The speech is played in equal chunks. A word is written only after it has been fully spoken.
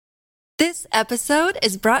This episode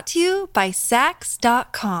is brought to you by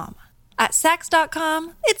Sax.com. At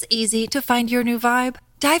Sax.com, it's easy to find your new vibe.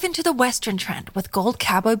 Dive into the Western trend with gold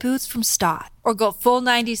cowboy boots from Stott, or go full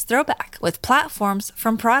 90s throwback with platforms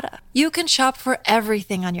from Prada. You can shop for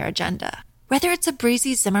everything on your agenda, whether it's a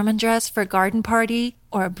breezy Zimmermann dress for a garden party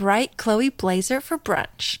or a bright Chloe blazer for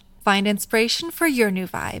brunch. Find inspiration for your new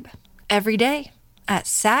vibe every day at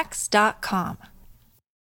Sax.com.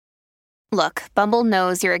 Look, Bumble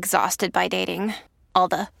knows you're exhausted by dating. All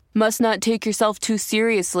the, must not take yourself too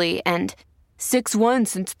seriously, and 6'1"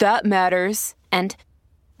 since that matters, and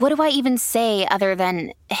what do I even say other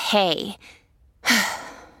than, hey?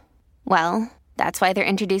 Well, that's why they're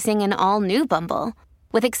introducing an all-new Bumble,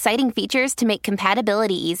 with exciting features to make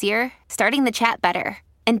compatibility easier, starting the chat better,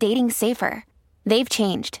 and dating safer. They've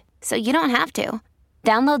changed, so you don't have to.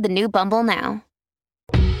 Download the new Bumble now.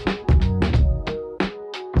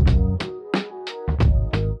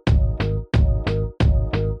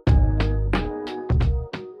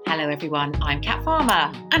 Hello everyone, I'm Kat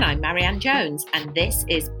Farmer. And I'm Marianne Jones, and this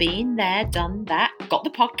is Been There, Done That, Got the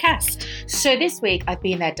Podcast. So this week I've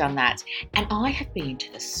been there, done that, and I have been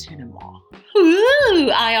to the cinema.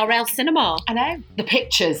 Ooh, IRL cinema. I know, the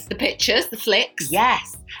pictures. The pictures, the flicks.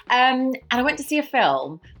 Yes. And I went to see a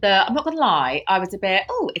film that, I'm not going to lie, I was a bit,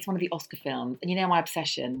 it's one of the Oscar films. And you know my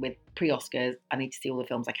obsession with pre-Oscars, I need to see all the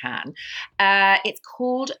films I can. It's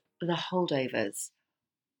called The Holdovers.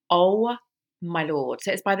 Oh my Lord.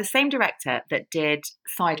 So it's by the same director that did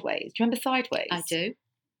Sideways. Do you remember Sideways? I do.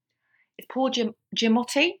 It's Paul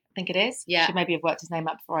Giamatti, I think it is. Yeah. Should maybe have worked his name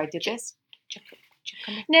out before I did this.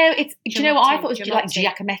 No, it's, do you know what? I thought it was like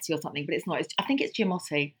Giacometti or something, but it's not. I think it's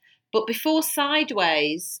Giamatti. But before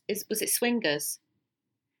Sideways, was it Swingers?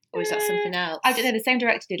 Or is that something else? I don't know. The same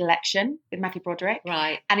director did Election with Matthew Broderick.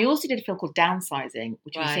 Right. And he also did a film called Downsizing,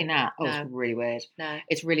 which have you seen that? Oh, No. It's really weird. No.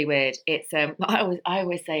 It's really weird. It's I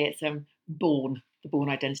always say it's Bourne, the Bourne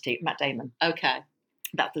Identity, Matt Damon. Okay.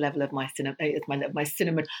 That's the level of my cinema. It's my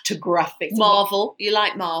cinematographic. Marvel. You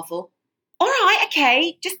like Marvel? All right,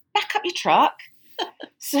 okay. Just back up your truck.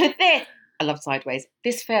 I love Sideways.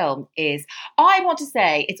 This film is, I want to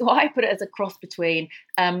say, it's what I put it as a cross between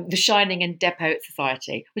The Shining and Dead Poets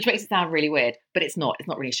Society, which makes it sound really weird, but it's not. It's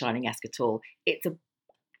not really Shining-esque at all. Is it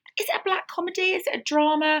a black comedy? Is it a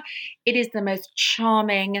drama? It is the most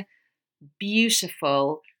charming,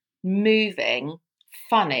 beautiful, moving,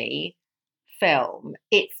 funny film.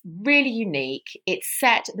 It's really unique. It's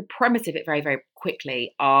set, the premise of it very, very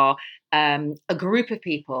quickly are a group of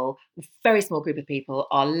people, a very small group of people,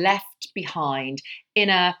 are left behind in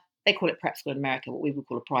they call it prep school in America, what we would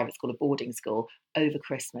call a private school, a boarding school, over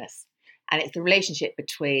Christmas. And it's the relationship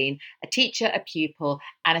between a teacher, a pupil,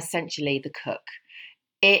 and essentially the cook.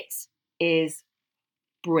 It is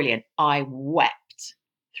brilliant. I wept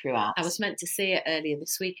throughout. I was meant to see it earlier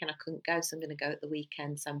this week and I couldn't go, so I'm going to go at the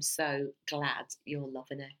weekend. So I'm so glad you're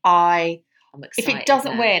loving it. I'm excited. If it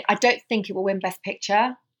doesn't win, I don't think it will win Best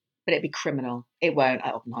Picture, but it'd be criminal. It won't.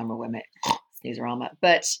 Oppenheimer will win it. Snoozerama.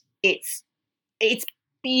 But it's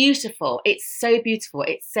beautiful. It's so beautiful.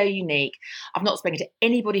 It's so unique. I've not spoken to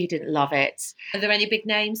anybody who didn't love it. Are there any big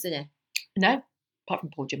names in it? No, apart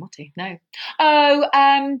from Paul Giamatti. No.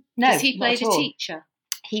 No. Does he play the teacher?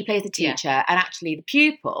 He plays the teacher, and actually the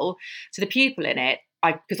pupil. So the pupil in it,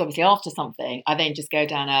 because obviously after something, I then just go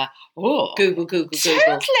down Google.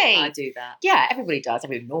 Totally. I do that. Yeah, everybody does.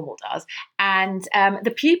 Everybody normal does. And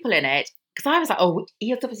the pupil in it, because I was like,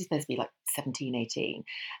 he was obviously supposed to be like 17, 18.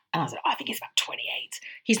 And I was like, I think he's about 28.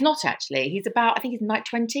 He's not actually. He's about, I think he's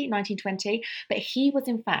 19, 20. But he was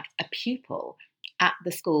in fact a pupil at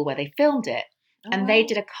the school where they filmed it. And they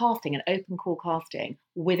did a casting, an open call casting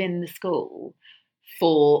within the school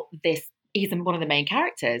for this. He's one of the main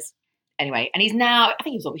characters. Anyway, and he's now, I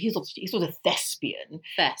think he's sort of thespian.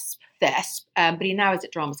 Thesp. But he now is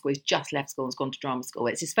at drama school. He's just left school and has gone to drama school.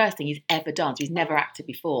 It's his first thing he's ever done. So he's never acted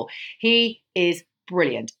before. He is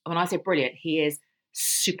brilliant. And when I say brilliant, he is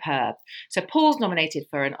superb. So Paul's nominated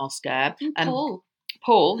for an Oscar.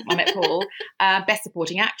 Paul, I met Paul. Best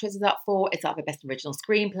Supporting Actress is up for. It's up for Best Original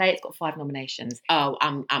Screenplay. It's got 5 nominations. Oh,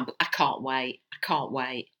 I can't wait.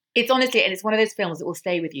 It's honestly, and it's one of those films that will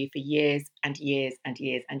stay with you for years and years and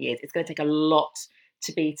years and years. It's going to take a lot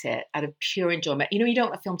to beat it out of pure enjoyment. You know, you don't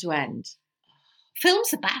want a film to end.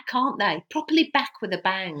 Films are back, aren't they? Properly back with a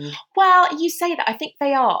bang. Well, you say that. I think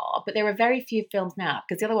they are, but there are very few films now.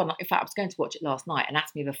 Because the other one, in fact, I was going to watch it last night, and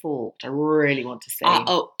Ask Me Before, which I really want to see.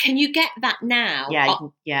 Can you get that now?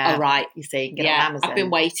 Yeah, All right. You see, you can get it on Amazon. I've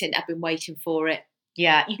been waiting for it.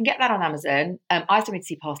 Yeah, you can get that on Amazon. I still need to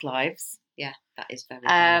see Past Lives. Yeah, that is very,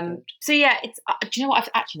 very good. So yeah, it's. Do you know what? I've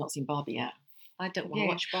actually not seen Barbie yet. I don't want to Yeah.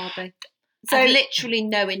 watch Barbie. So- I've literally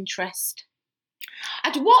no interest.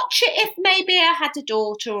 I'd watch it if maybe I had a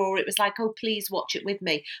daughter, or it was like, oh, please watch it with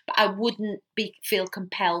me. But I wouldn't feel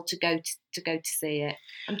compelled to go to see it.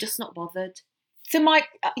 I'm just not bothered. So I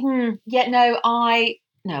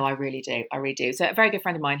really do. I really do. So a very good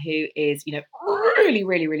friend of mine who is, really,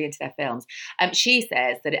 really, really into their films. She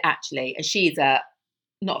says that it actually, and she's not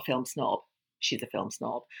a film snob. She's a film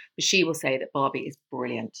snob, but she will say that Barbie is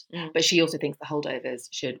brilliant. But she also thinks The Holdovers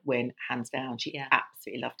should win hands down. She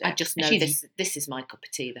absolutely loved it. I just know this is my cup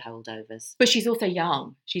of tea, The Holdovers. But she's also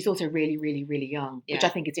young. She's also really, really, really young, which I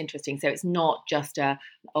think is interesting. So it's not just an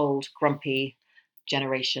old, grumpy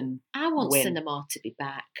generation. I want win. cinema to be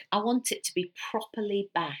back. I want it to be properly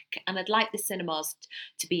back. And I'd like the cinemas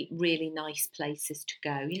to be really nice places to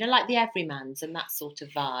go. Like the Everymans and that sort of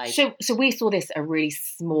vibe. So we saw this at a really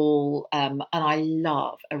small, and I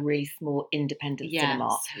love a really small independent cinema.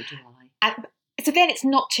 So do I. So then it's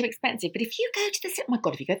not too expensive. But if you go to the cinema,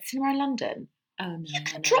 if you go to the cinema in London, oh no, you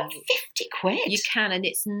can drop 50 quid. You can, and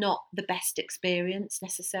it's not the best experience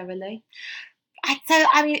necessarily.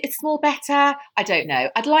 It's more better. I don't know.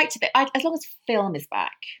 I'd like to, as long as film is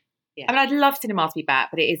back. Yeah. I'd love cinema to be back,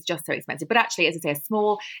 but it is just so expensive. But actually, as I say, a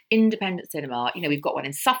small independent cinema, we've got one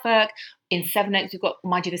in Suffolk, in Sevenoaks. We've got,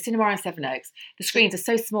 mind you, the cinema in Sevenoaks. The screens are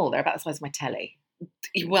so small, they're about the size of my telly.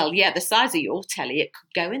 Well, yeah, the size of your telly, it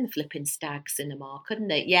could go in the flipping Stag cinema, couldn't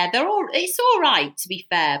it? Yeah, it's all right, to be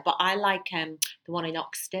fair, but I like the one in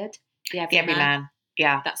Oxted, the Everyman.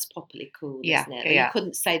 Yeah. That's properly cool, Yeah, isn't it? yeah. You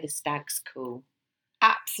couldn't say the Stag's cool.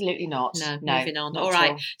 Absolutely not. No, moving on. Not All at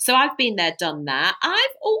right. all. So I've been there, done that.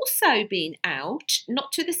 I've also been out,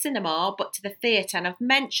 not to the cinema, but to the theatre. And I've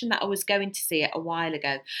mentioned that I was going to see it a while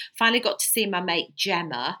ago. Finally got to see my mate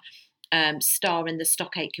Gemma star in the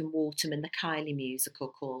Stock Aitken Waterman, the Kylie musical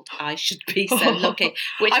called I Should Be So Lucky.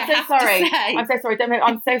 Which I'm so sorry. I'm so sorry.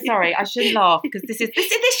 I'm so sorry. I shouldn't laugh because this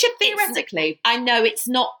should theoretically. I know it's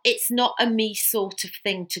not a me sort of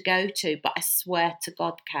thing to go to, but I swear to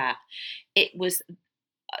God, Kat, it was.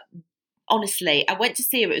 Honestly, I went to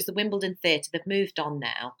see it. It was the Wimbledon Theatre. They've moved on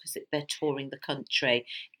now because they're touring the country.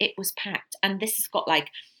 It was packed, and this has got like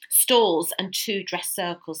stalls and 2 dress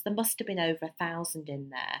circles. There must have been over 1,000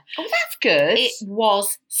 in there. Oh, that's good. It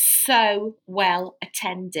was so well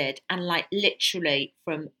attended, and like literally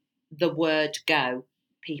from the word go,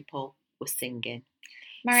 people were singing,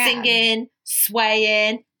 singing,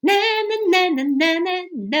 swaying. Na na na na na na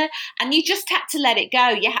na, and you just had to let it go.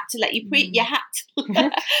 You had to let you had to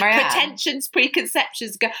let pretensions,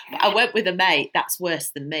 preconceptions go. But I went with a mate that's worse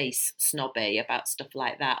than me, snobby about stuff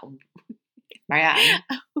like that. Marianne,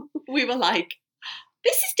 we were like,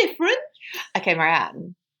 "This is different." Okay,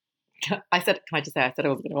 Marianne, I said I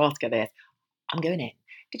was going to ask her this. I'm going in.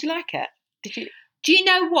 Did you like it? Did you? Do you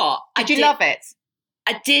know what? Did you love it?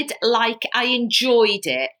 I did like. I enjoyed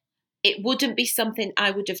it. It wouldn't be something I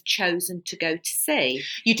would have chosen to go to see.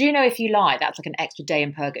 You do know if you lie, that's like an extra day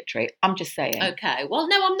in purgatory. I'm just saying. Okay, well,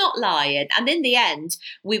 no, I'm not lying. And in the end,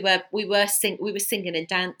 we were singing and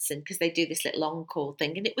dancing because they do this little encore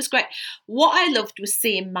thing, and it was great. What I loved was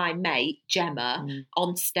seeing my mate Gemma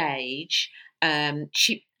on stage.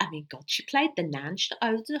 She played the nan. She's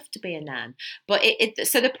not old enough to be a nan, but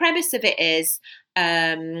so the premise of it is,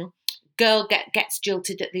 girl gets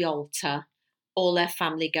jilted at the altar. All their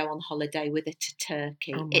family go on holiday with her to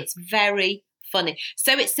Turkey. It's very funny.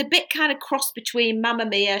 So it's a bit kind of cross between Mamma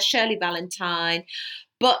Mia, Shirley Valentine.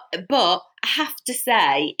 But I have to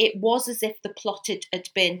say, it was as if the plot had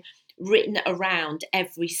been written around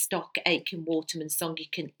every Stock Aitken Waterman song you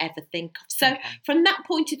can ever think of. So from that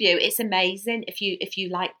point of view, it's amazing if you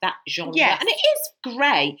like that genre. Yes. And it is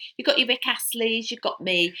great. You've got your Rick Astley's, you've got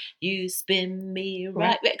me, you spin me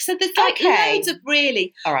right. So there's like loads of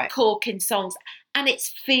really corking songs, and it's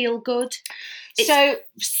feel good. It's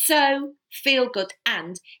so feel good,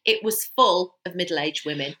 and it was full of middle-aged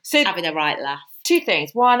women having a right laugh. 2 things.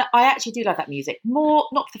 One, I actually do love that music. More,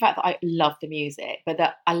 not for the fact that I love the music, but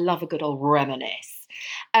that I love a good old reminisce.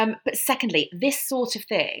 But secondly, this sort of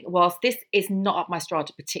thing, whilst this is not up my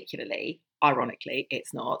strata particularly, ironically,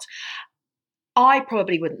 it's not, I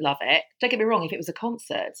probably wouldn't love it. Don't get me wrong, if it was a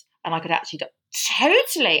concert and I could actually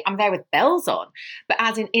totally, I'm there with bells on, but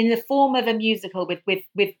as in the form of a musical with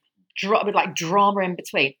like drama in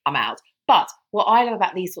between, I'm out. But what I love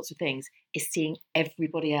about these sorts of things is seeing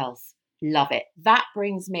everybody else love it. That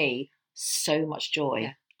brings me so much joy.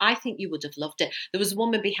 Yeah. I think you would have loved it. There was a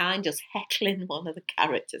woman behind us heckling one of the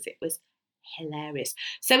characters. It was hilarious.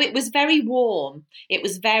 So it was very warm. It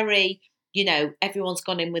was very, everyone's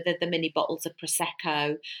gone in with the mini bottles of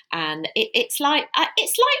Prosecco, and it's like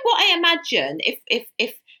what I imagine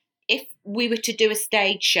if if we were to do a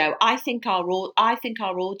stage show, I think our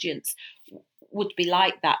audience would be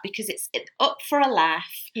like that, because it's up for a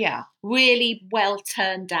laugh. Yeah. Really well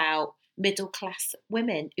turned out middle class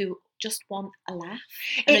women who just want a laugh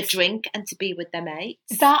and a drink and to be with their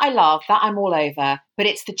mates. That I love, that I'm all over, but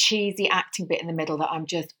it's the cheesy acting bit in the middle that I'm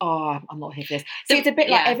just, I'm not here for this. So it's a bit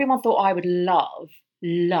like everyone thought I would love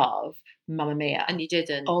Mamma Mia. And you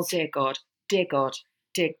didn't. Oh, dear God. Dear God.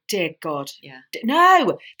 Dear God. Yeah.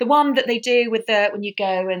 No, the one that they do with when you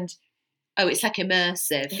go and... Oh, it's like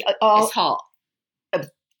immersive. It's hot.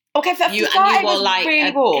 Okay, for you wore like really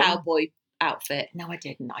a warm cowboy outfit. No, I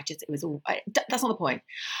didn't. It was all... that's not the point.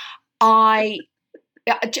 I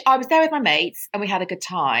was there with my mates and we had a good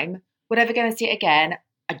time. Would I ever go and see it again?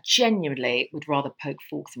 I genuinely would rather poke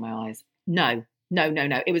forks in my eyes. No.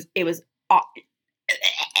 It was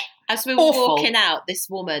as we were awful. Walking out, this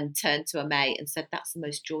woman turned to a mate and said, "That's the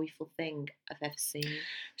most joyful thing I've ever seen."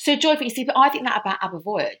 So joyful, you see, but I think that about ABBA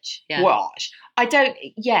Voyage. Yeah. Gosh,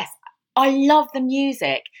 yes, I love the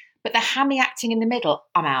music, but the hammy acting in the middle,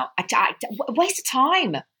 I'm out. Waste of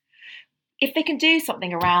time. If they can do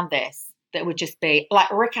something around this that would just be like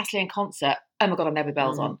Rick Astley in concert, oh my God, I'll never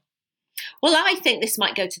bells on. Well, I think this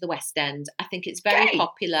might go to the West End. I think it's very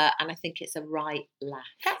popular and I think it's a right laugh.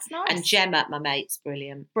 That's nice. And Gemma, my mate's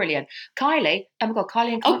brilliant. Brilliant. Kylie, oh my God,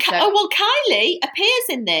 Kylie in concert. Well, Kylie appears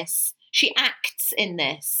in this. She acts in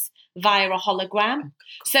this via a hologram.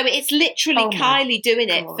 So it's literally Kylie doing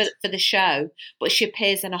it for the show, but she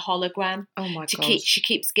appears in a hologram. Oh my God. She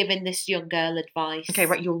keeps giving this young girl advice. Okay,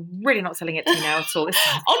 right, you're really not selling it to me now at all.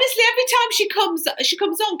 Honestly, every time she comes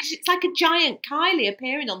on, because it's like a giant Kylie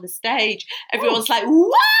appearing on the stage. Everyone's like,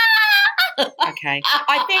 "Wow!" Okay.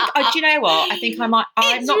 I think, do you know what? I think I might...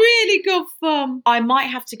 It's really good fun. I might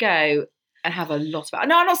have to go and have a lot of it.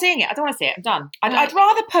 No, I'm not seeing it. I don't want to see it. I'm done. I'd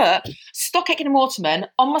rather put Stock Aitken and Waterman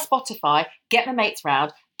on my Spotify, get my mates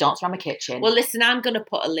round, dance around my kitchen. Well, listen, I'm going to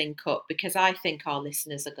put a link up because I think our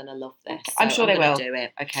listeners are going to love this. Okay. I'm sure they will. Do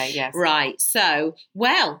it. Okay, yes. Right. So,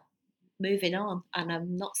 well, moving on. And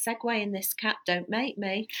I'm not segueing this, Cat. Don't make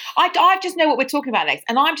me. I just know what we're talking about next.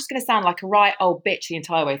 And I'm just going to sound like a right old bitch the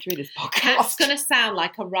entire way through this podcast. Cat's going to sound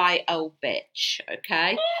like a right old bitch,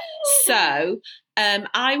 okay? So...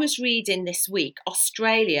 I was reading this week,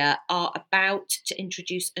 Australia are about to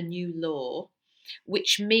introduce a new law,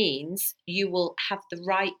 which means you will have the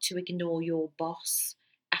right to ignore your boss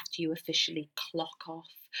after you officially clock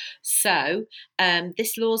off. So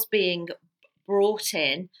this law's being brought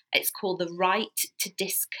in. It's called the right to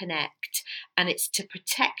disconnect, and it's to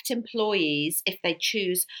protect employees if they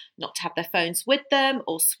choose not to have their phones with them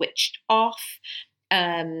or switched off.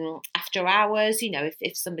 After hours,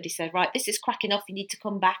 if somebody says, right, this is cracking off, you need to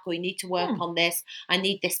come back or you need to work on this, I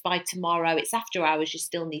need this by tomorrow, it's after hours, you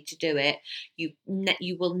still need to do it.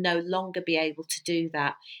 You will no longer be able to do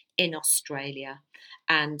that in Australia.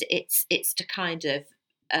 And it's to kind of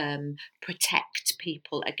protect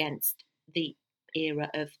people against the era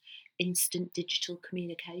of instant digital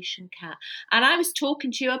communication, Cat. And I was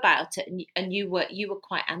talking to you about it, and you were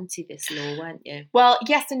quite anti this law, weren't you? Well,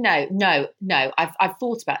 yes and no. No. I've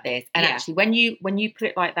thought about this, and actually, when you put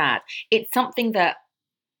it like that, it's something that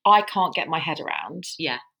I can't get my head around.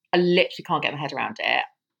 Yeah, I literally can't get my head around it.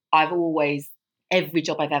 Every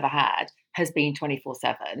job I've ever had has been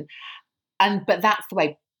 24/7, but that's the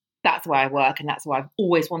way I work, and that's the way I've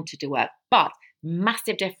always wanted to work. But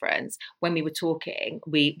massive difference when we were talking,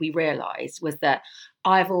 we realised was that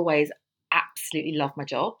I've always absolutely loved my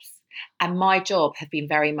jobs, and my job have been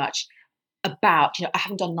very much about, I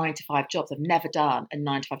haven't done 9-to-5 jobs. I've never done a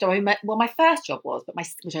 9-to-5 job. My first job was, but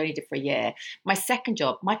which I only did for a year. My second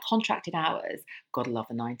job, my contracted hours, God love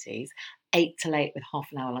the 90s, 8 till 8 with half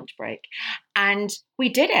an hour lunch break. And we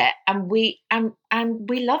did it, and we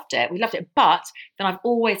loved it. We loved it. But then I've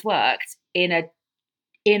always worked in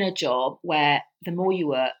a job where the more you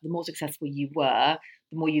work, the more successful you were,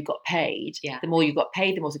 the more you got paid. Yeah. The more you got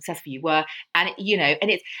paid, the more successful you were. And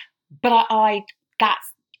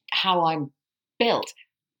that's how I'm built.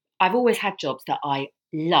 I've always had jobs that I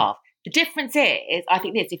love. The difference is, I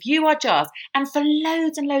think if you are just, and for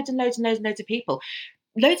loads and loads and loads and loads and loads of people,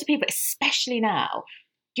 especially now,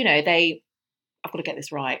 I've got to get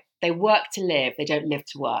this right. They work to live, they don't live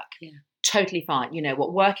to work. Yeah. Totally fine.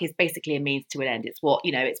 What work is basically a means to an end. It's what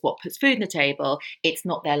puts food on the table. It's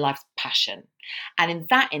not their life's passion. And in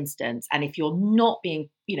that instance, and if you're not being,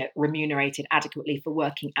 remunerated adequately for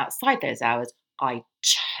working outside those hours, I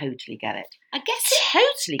totally get it. I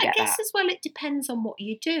guess as well, it depends on what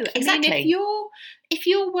you do. Exactly. I mean, if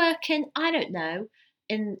you're working, I don't know,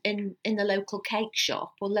 in the local cake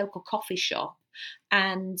shop or local coffee shop,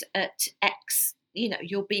 and at X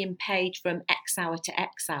you're being paid from X hour to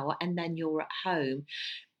X hour and then you're at home,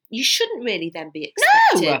 you shouldn't really then be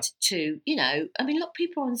expected to, I mean, look,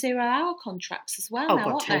 people are on 0-hour contracts as well now,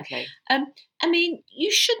 aren't totally. they? I mean,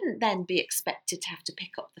 you shouldn't then be expected to have to pick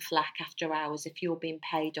up the slack after hours if you're being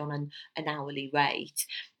paid on an hourly rate.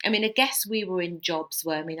 I mean, I guess we were in jobs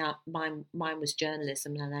where, mine was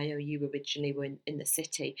journalism, and I know you originally were in the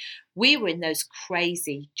city. We were in those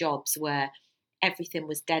crazy jobs where everything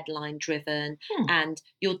was deadline driven and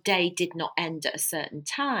your day did not end at a certain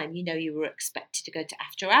time. You were expected to go to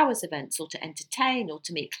after hours events or to entertain or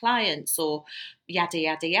to meet clients or yada,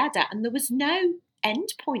 yada, yada. And there was no end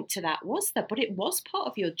point to that, was there? But it was part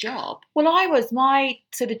of your job. Well,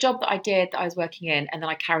 the job that I did, that I was working in, and then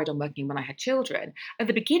I carried on working when I had children. At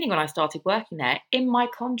the beginning, when I started working there, in my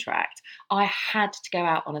contract, I had to go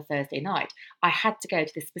out on a Thursday night. I had to go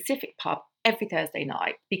to this specific pub every Thursday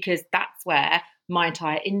night because that's where my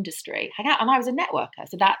entire industry hang out. And I was a networker,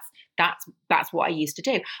 so that's what I used to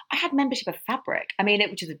do. I had membership of Fabric. I mean,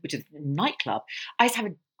 which is a nightclub. I used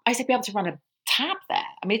to be able to run a tab there.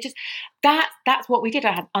 I mean, that's what we did.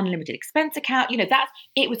 I had unlimited expense account.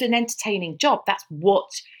 It was an entertaining job. That's what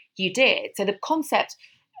you did. So the concept,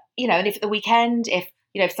 and if at the weekend,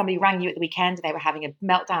 if somebody rang you at the weekend and they were having a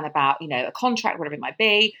meltdown about, a contract, whatever it might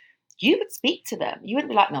be, you would speak to them. You wouldn't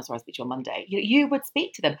be like, no, sorry, I'll speak to you on Monday. You would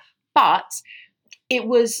speak to them. But it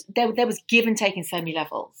was, there was give and take in so many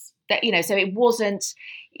levels that, so it wasn't,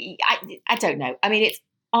 I don't know. I mean,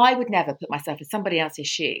 I would never put myself in somebody else's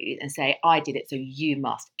shoes and say, I did it, so you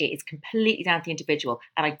must. It is completely down to the individual.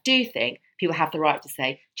 And I do think people have the right to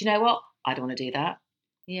say, do you know what? I don't want to do that.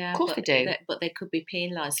 Yeah, of course they do. But they could be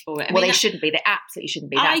penalised for it. They shouldn't be. They absolutely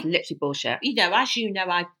shouldn't be. That's literally bullshit. As you know,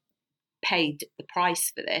 I paid the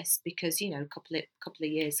price for this because, a couple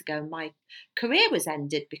of years ago, my career was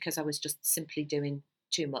ended because I was just simply doing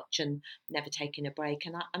too much and never taking a break,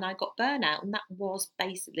 and I got burnout, and that was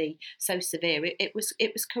basically so severe. It was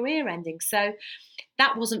career ending. So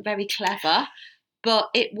that wasn't very clever, but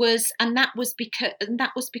it was, and that was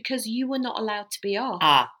because you were not allowed to be off.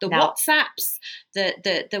 WhatsApps,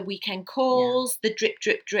 the weekend calls, the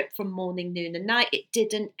drip from morning, noon, and night. It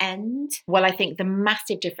didn't end. Well, I think the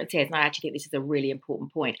massive difference is, and I actually think this is a really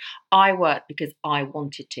important point. I worked because I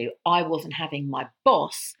wanted to. I wasn't having my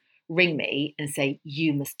boss ring me and say,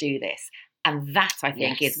 you must do this. And that, I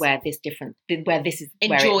think, is where this is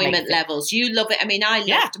enjoyment levels. You love it. I mean, I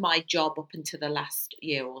loved my job up until the last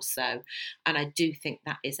year or so, and I do think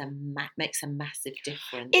that makes a massive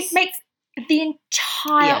difference. It makes the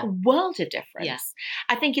entire world of difference. Yeah.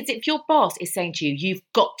 I think it's if your boss is saying to you, you've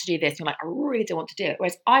got to do this, and you're like, I really don't want to do it.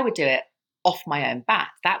 Whereas I would do it off my own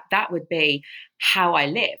back. That would be how I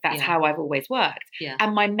live. That's how I've always worked. Yeah.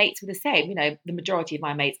 And my mates were the same. The majority of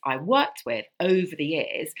my mates I worked with over the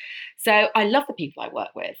years. So I love the people I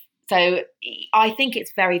work with. So I think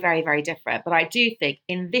it's very, very, very different. But I do think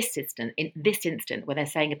in this instant, where they're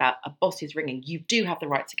saying about a boss is ringing, you do have the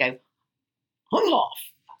right to go, hang off.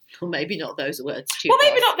 Well, maybe not those words.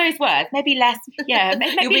 Maybe not those words. Maybe less. Yeah.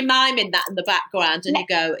 Maybe, you'll be miming that in the background, and you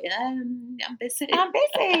go, I'm busy. I'm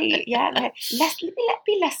busy. Yeah.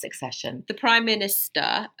 Be less Succession. The Prime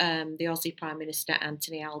Minister, the Aussie Prime Minister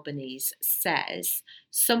Anthony Albanese, says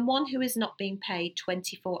someone who is not being paid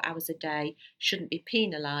 24 hours a day shouldn't be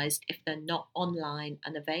penalised if they're not online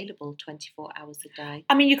and available 24 hours a day.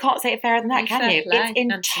 I mean, you can't say it fairer than that, can you?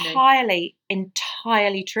 It's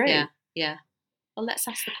entirely true. Yeah. Yeah. Well, let's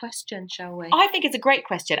ask the question, shall we? I think it's a great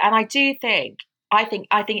question, and I do think, I think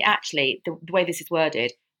actually the way this is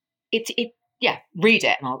worded, read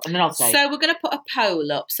it, and then I'll say. So we're going to put a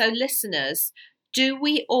poll up. So listeners, do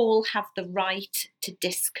we all have the right to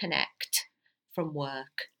disconnect from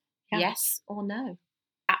work? Yeah. Yes or no?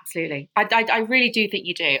 Absolutely. I really do think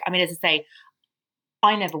you do. I mean, as I say,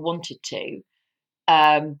 I never wanted to.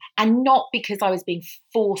 And not because I was being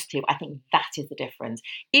forced to. I think that is the difference.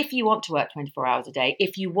 If you want to work 24 hours a day,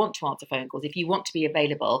 if you want to answer phone calls, if you want to be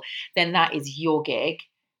available, then that is your gig.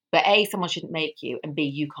 But A, someone shouldn't make you, and B,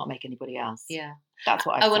 you can't make anybody else. Yeah. That's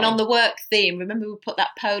what I say. And on the work theme, remember we put that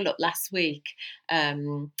poll up last week,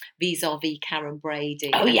 vis-a-vis Karen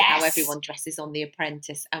Brady, and how everyone dresses on The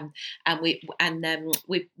Apprentice, and we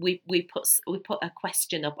put a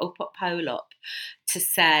question up, or put a poll up to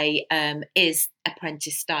say, is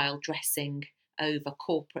Apprentice style dressing over,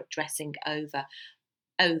 corporate dressing over?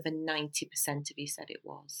 Over 90% of you said it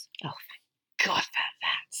was. Oh, thank God for that.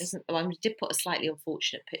 I did put a slightly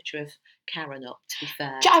unfortunate picture of Karen up, to be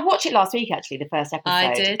fair. I watched it last week, actually, the first episode.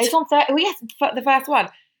 I did. It's on Thursday. Oh, yes, the first one.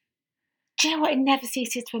 Do you know what? It never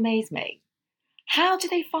ceases to amaze me. How do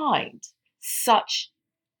they find such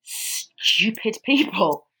stupid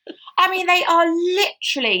people? I mean, they are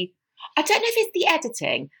literally, I don't know if it's the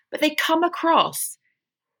editing, but they come across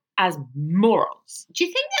as morons. Do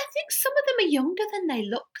you think? I think some of them are younger than they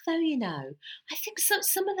look, though. You know, I think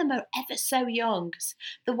some of them are ever so young. 'Cause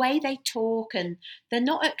the way they talk, and they're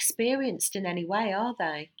not experienced in any way, are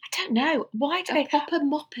they? I don't know. Why do They're they? proper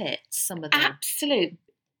muppets. Some of them. Absolute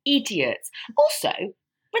idiots. Also,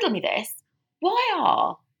 riddle me this: why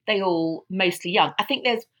are they all mostly young? I think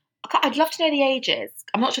I'd love to know the ages.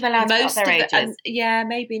 I'm not sure they're allowed to put up their ages. Yeah,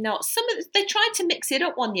 maybe not. They tried to mix it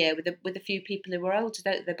up one year with a few people who were older,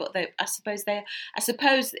 don't they? But I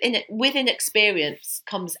suppose with inexperience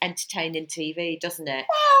comes entertaining TV, doesn't it?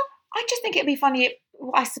 Well, I just think it'd be funny.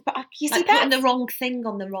 I suppose you see Like that putting the wrong thing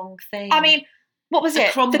on the wrong thing. I mean, what was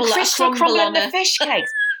it? crumble- The a crystal crumble crumble on and the a- fish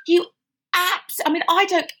cakes. You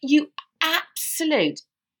absolute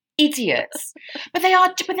idiots. But they're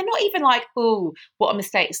not even like, oh, what a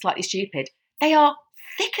mistake, slightly stupid. They are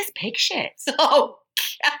thick as pig shit.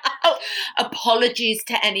 Oh, apologies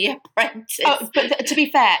to any apprentice. Oh, but to be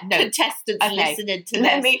fair, no. Contestants Okay. listening to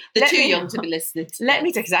Let this. me- They're let too me- young to be listening to Let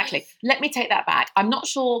me this. exactly. Let me take that back. I'm not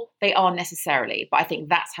sure they are necessarily, but I think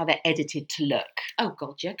that's how they're edited to look. Oh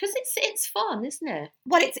God, yeah, because it's fun, isn't it?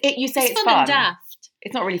 Well, you say it's fun and daft.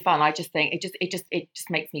 It's not really fun. I just think it just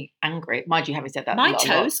makes me angry. Mind you, having said that, My a lot.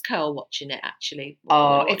 toes curl watching it. Actually,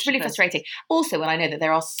 Oh, it's really frustrating. Also, when I know that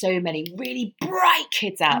there are so many really bright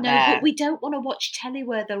kids out No, there. but we don't want to watch telly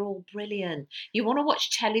where they're all brilliant. You want to watch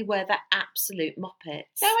telly where they're absolute muppets.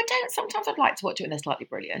 No, I don't. Sometimes I'd like to watch it when they're slightly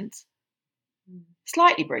brilliant.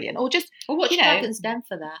 Slightly brilliant. Or just, Or watch you know- Dragon's Den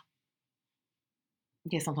for that.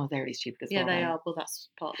 yeah, sometimes they're really stupid as Yeah, well. they though. are. Well, that's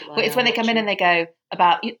part of the way. But it's when they come in and they go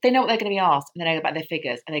about, they know what they're going to be asked, and they know about their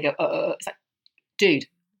figures, and they go, it's like, dude,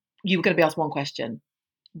 you were going to be asked one question.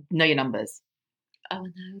 Know your numbers. Oh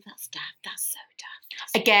no, that's daft. That's so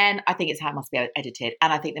daft. Again, I think it's how it must be edited,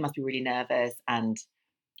 and I think they must be really nervous, and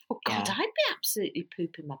Oh God, yeah. I'd be absolutely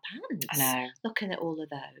pooping my pants. I know. Looking at all of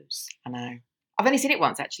those. I know. I've only seen it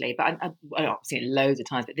once, actually, but I've seen it loads of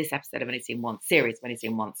times, but this episode I've only seen once. Series I've only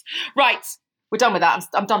seen once. Right, we're done with that.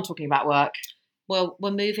 I'm done talking about work. Well,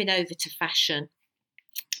 we're moving over to fashion.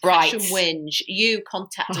 Right. Fashion whinge. You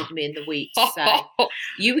contacted me in the week to say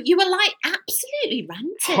you were like absolutely ranting.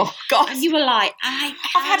 Oh, God. And you were like, I've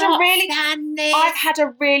had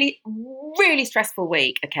a really, really stressful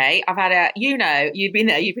week, okay? I've had you've been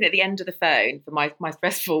there, you've been at the end of the phone for my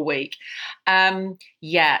stressful week.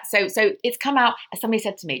 Yeah, so it's come out, as somebody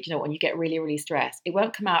said to me, do you know what, when you get really, really stressed, it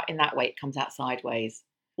won't come out in that way, it comes out sideways.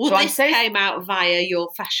 Well, So this came out via your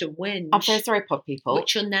fashion whinge. I'm so sorry, pod people.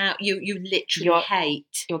 Which you're now, you literally hate.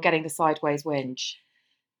 You're getting the sideways whinge.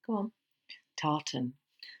 Go on. Tartan.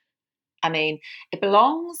 I mean, it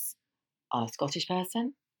belongs on a Scottish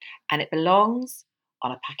person and it belongs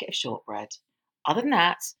on a packet of shortbread. Other than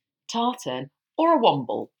that, tartan or a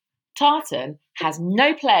womble. Tartan has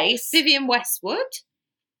no place. Vivienne Westwood.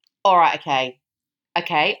 All right, okay.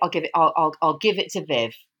 I'll give it to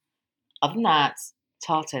Viv. Other than that,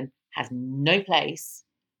 tartan has no place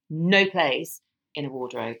in a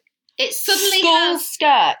wardrobe. It suddenly School has.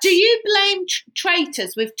 skirt. Do you blame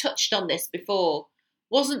traitors? We've touched on this before.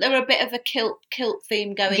 Wasn't there a bit of a kilt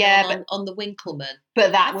theme going on the Winkleman?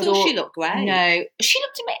 But that I was thought all, she looked great. No, she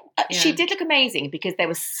looked amazing. She Yeah. did look amazing because there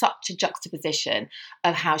was such a juxtaposition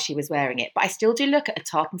of how she was wearing it. But I still do look at a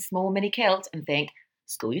tartan small mini kilt and think,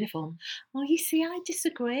 school uniform. Oh, you see, I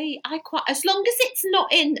disagree. As long as it's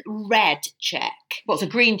not in red check. What's a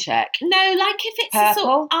green check? No, like if it's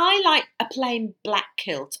Purple? I like a plain black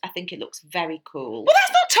kilt. I think it looks very cool. Well,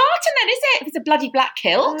 that's not tartan then, is it? If it's a bloody black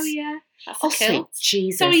kilt. Oh yeah, that's Oh, a kilt. sweet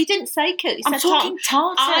Jesus. Sorry, you didn't say kilt. You I'm said talking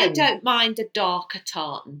tartan. tartan. I don't mind a darker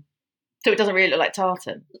tartan. So it doesn't really look like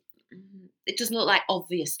tartan. It doesn't look like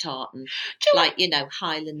obvious tartan, Do you know like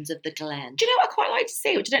Highlands of the Glen. Do you know what I quite like to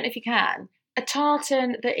see, which I don't know if you can? A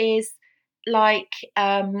tartan that is like,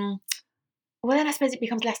 well, then I suppose it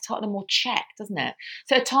becomes less tartan and more check, doesn't it?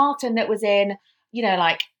 So a tartan that was in,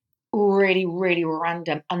 like really, really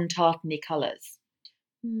random untartany colours,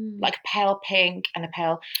 like a pale pink and a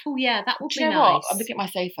pale. Oh yeah, that would Do be you know nice. what? I'm looking at my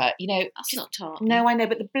sofa. That's not tartan. No, I know,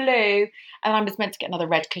 but the blue, and I was meant to get another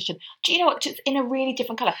red cushion. Do you know what? Just in a really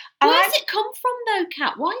different colour. Where's it come from though,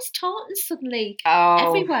 Kat? Why is tartan suddenly Oh,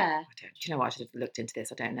 everywhere? Do you know what? I should have looked into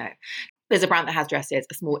this. I don't know. There's a brand that has dresses,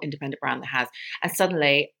 a small independent brand that has, and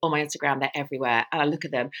suddenly on my Instagram they're everywhere, and I look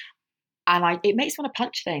at them, and it makes me want to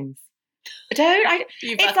punch things. You've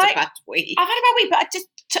it's had like- a bad week. I've had a bad week, but I just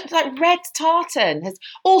like red tartan has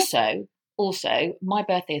also also, my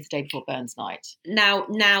birthday is the day before Burns night. Now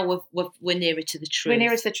we're nearer to the truth. We're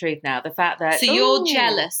nearer to the truth now. The fact that so you're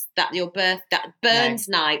jealous that that Burns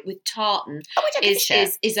night with Tartan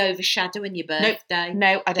is overshadowing your birthday.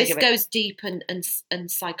 No, I don't. This goes deep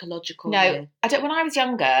and psychological. No, here. I don't. When I was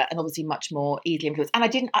younger, and obviously much more easily influenced, and I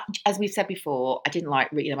didn't, as we've said before, I didn't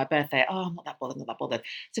like my birthday. Oh, I'm not that bothered.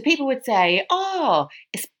 So people would say, oh,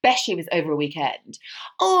 especially if it's over a weekend.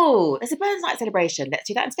 Oh, there's a Burns night celebration. Let's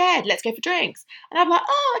do that instead. Let's go for drinks. And I'm like,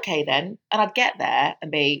 oh, okay then. And I'd get there and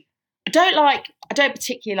be, I don't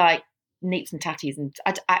particularly like neeps and tatties, and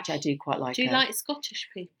I do quite like. Do you like Scottish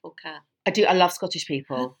people, Kat? I do. I love Scottish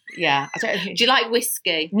people. Yeah. I don't. Do you like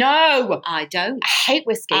whiskey? No, I don't. I hate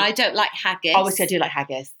whiskey. I don't like haggis. Obviously, I do like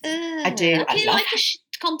haggis. I do. I love like the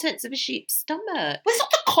contents of a sheep's stomach. Well, it's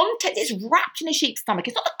not the content. It's wrapped in a sheep's stomach.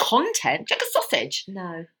 It's not the content. Do you like a sausage?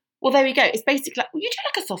 No. Well, there we go. It's basically like, well, you do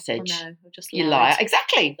like a sausage. Oh, no, I just you liar.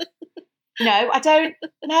 Exactly. No, I don't.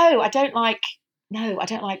 No, I don't like. No, I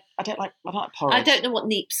don't like porridge. I don't know what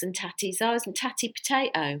neeps and tatties are. Isn't tatty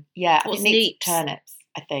potato? Yeah, what's neeps? Turnips,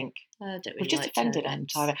 I think. I don't really We've just like offended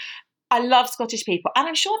turnips. them, Tyler. I love Scottish people, and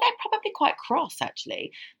I'm sure they're probably quite cross,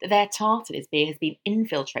 actually, that their tartan has been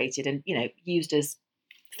infiltrated and used as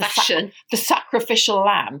fashion, the sacrificial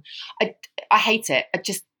lamb. I hate it. I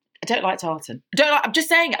don't like tartan. I'm just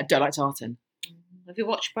saying it. I don't like tartan. Have you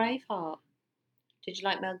watched Braveheart? Did you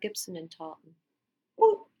like Mel Gibson in Tartan?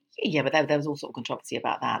 Well, yeah, but there was all sort of controversy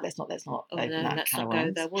about that. Let's not open that let's can not of go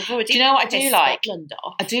worms. there. We've already Do you know what I do like? Scotland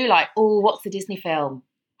off. I do like. Oh, what's the Disney film?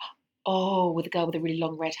 Oh, with the girl with the really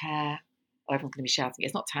long red hair. Oh, everyone's going to be shouting.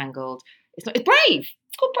 It's not Tangled. It's Brave.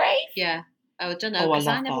 It's called Brave. Yeah. Oh, I don't know, Oh, I because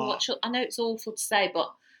love I never that. watched. I know it's awful to say,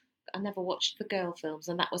 but I never watched the girl films,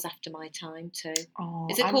 and that was after my time too. Oh,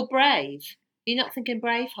 Is it called Brave? You're not thinking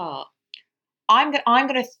Braveheart? I'm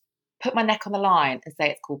going to put my neck on the line and say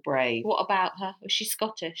it's called Brave. What about her? Was she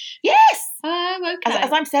Scottish? Yes. Oh, okay.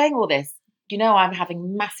 As I'm saying all this, I'm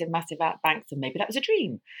having massive outbanks, and maybe that was a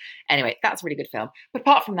dream. Anyway, that's a really good film. But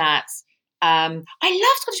apart from that, I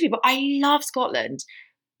love Scottish people. I love Scotland,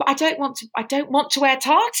 but I don't want to wear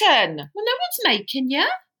tartan. Well, no one's making you.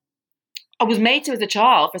 I was made to as a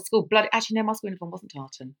child for school. Actually, no, my school uniform wasn't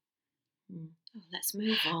tartan. Oh, let's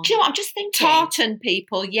move on. Do you know what I'm just thinking? Tartan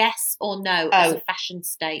people, yes or no, as a fashion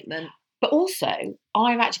statement. But also,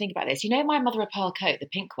 I'm actually thinking about this. My mother of pearl coat, the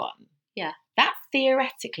pink one. Yeah. That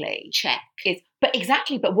theoretically check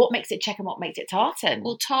but what makes it check and what makes it tartan?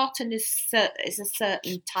 Well, tartan is a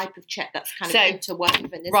certain type of check that's kind of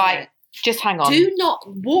interwoven, isn't right. it? Just hang on. Do not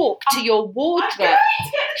walk to your wardrobe.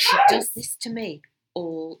 She does this to me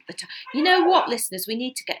all the time. You know what, listeners? We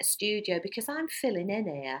need to get a studio because I'm filling in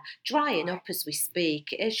here, drying up as we speak.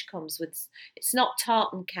 Here she comes with, it's not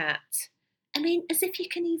tartan, Cat. I mean, as if you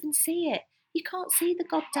can even see it. You can't see the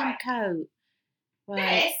goddamn coat.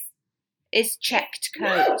 Right. This? It's checked coat.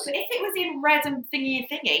 No, but if it was in red and thingy,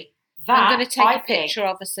 that I'm going to take a picture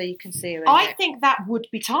of her so you can see her. I think that would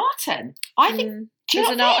be tartan. I think. Do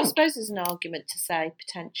you know I suppose there's an argument to say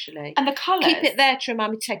potentially. And the colours. Keep it there to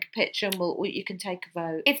remind me to take a picture, and you can take a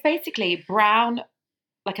vote. It's basically brown,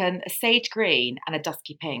 like a sage green, and a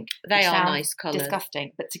dusky pink. They are nice colours.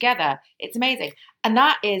 Disgusting, but together it's amazing. And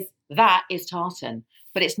that is tartan,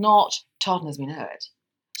 but it's not tartan as we know it.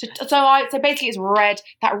 So basically it's red,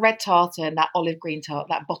 that red tartan, that olive green tartan,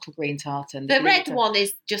 that bottle green tartan. The red one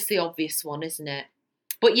is just the obvious one, isn't it?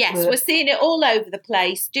 But yes, we're seeing it all over the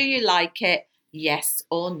place. Do you like it? Yes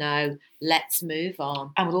or no? Let's move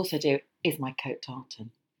on. And we'll also do, is my coat tartan?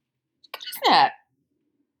 Good, isn't it?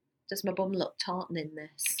 Does my bum look tartan in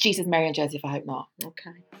this? Jesus, Mary and Joseph, I hope not.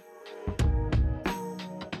 Okay.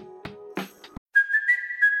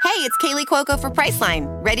 Hey, it's Kaylee Cuoco for Priceline.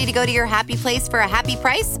 Ready to go to your happy place for a happy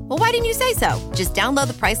price? Well, why didn't you say so? Just download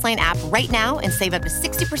the Priceline app right now and save up to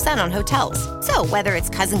 60% on hotels. So whether it's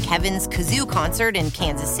Cousin Kevin's Kazoo Concert in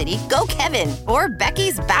Kansas City, go Kevin, or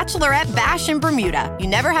Becky's Bachelorette Bash in Bermuda, you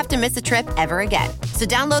never have to miss a trip ever again. So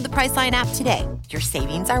download the Priceline app today. Your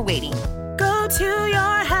savings are waiting. Go to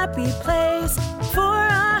your happy place for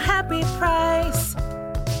a happy price.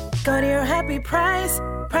 Go to your happy price,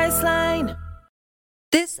 Priceline.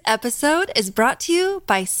 This episode is brought to you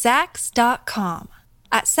by Sax.com.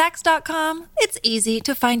 At Sax.com, it's easy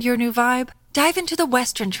to find your new vibe. Dive into the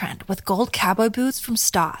Western trend with gold cowboy boots from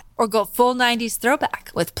Stott, or go full 90s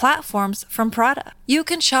throwback with platforms from Prada. You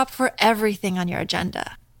can shop for everything on your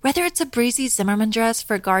agenda, whether it's a breezy Zimmermann dress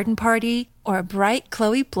for a garden party or a bright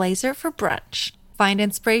Chloe blazer for brunch. Find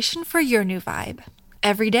inspiration for your new vibe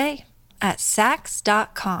every day at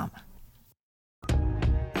Sax.com.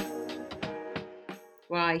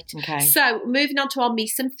 Right. Okay. So moving on to our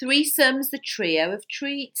Meesum threesomes, the trio of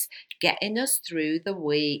treats, getting us through the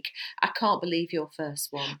week. I can't believe your first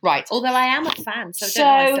one. Right. Although I am a fan, so I don't know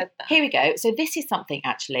why I said that. Here we go. So this is something,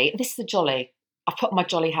 actually. This is a jolly. I've put on my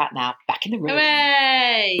jolly hat now. Back in the room.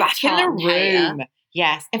 Hooray! Back in the Tartan hater. room.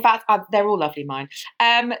 Yes. In fact, they're all lovely, mine.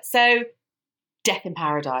 So Death in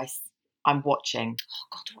Paradise. I'm watching. Oh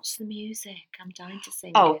God, what's the music? I'm dying to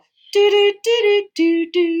sing Oh. it. Do do do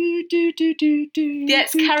do do do do do do. Yeah,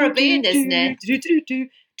 it's Caribbean, isn't it? Do do do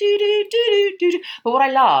do do do do. But what I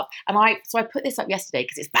love, and I put this up yesterday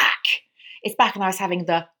because it's back. It's back, and I was having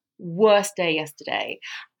the worst day yesterday,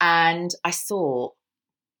 and I saw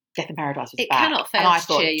Death in Paradise was It back, cannot fail and I to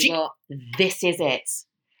thought, cheer you up. this is it.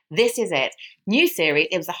 This is it. New series.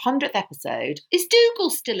 It was the 100th episode. Is Dougal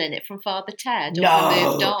still in it from Father Ted? Or No. have we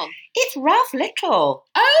moved on? It's Ralph Little.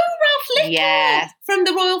 Oh, Ralph Little. Yes. From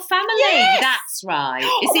the Royal Family. Yes. That's right. Is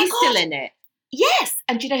Oh my he still God. in it? Yes.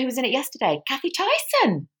 And do you know who was in it yesterday? Kathy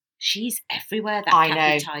Tyson. She's everywhere, that I Kathy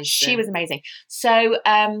know. Tyson. She was amazing. So,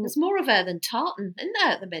 There's more of her than Tartan, isn't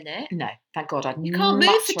there, at the minute? no, thank God. I'd You can't move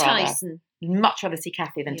much for rather, Tyson. Much rather see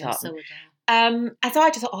Kathy than Yeah, Tartan. so would I. And so I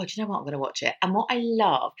just thought, do you know what? I'm going to watch it. And what I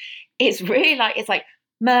love, it's really it's like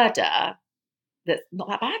murder that's not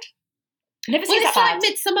that bad. Never Well, seen it's that like bad.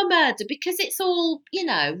 Midsummer Murder because it's all,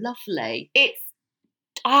 lovely.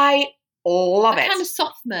 I love They're it. kind of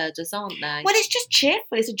soft murders, aren't they? Well, it's just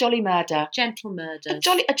cheerful. It's a jolly murder. Gentle murders. A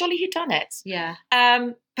jolly whodunit. Yeah.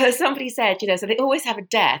 But somebody said, so they always have a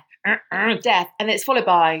death, death, and it's followed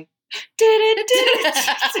by.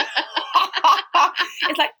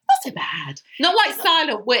 It's like, not so bad. Not like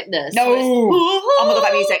Silent Witness. No. where it's, Oh my God,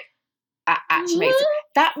 that music actually makes it.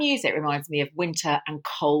 That music reminds me of winter and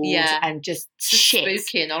cold and just shit.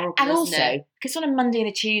 Spooky and horrible, And isn't also, it? because on a Monday and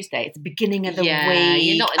a Tuesday, it's the beginning of the Yeah, week.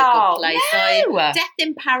 you're not in a good place, are you? no. Death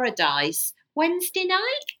in Paradise, Wednesday night?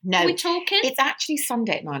 No, Are we talking? it's actually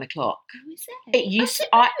Sunday at 9:00. Oh, is it? It used to,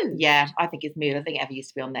 moved? I think it's moved. I think it ever used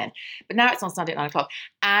to be on then. But now it's on Sunday at 9:00.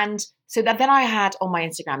 And so then I had on my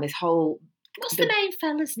Instagram this whole. What's the main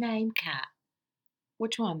fella's name, Kat?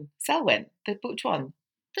 Which one? Selwyn. Which one?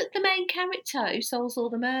 The main character who solves all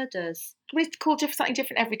the murders. Well, it's called something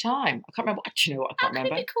different every time. I can't remember. Do you know what? I How can't can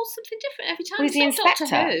remember. it be called something different every time? Well, he's the It's not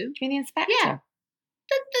inspector. Doctor Do Who. you mean the inspector? Yeah.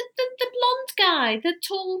 The blonde guy, the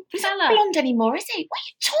tall He's fella. not blonde anymore, is he? What are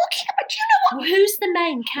you talking about? Do you know what? Well, who's the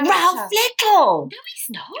main character? Ralph Little. No, he's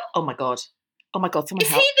not. Oh my God. Oh my God. Someone Is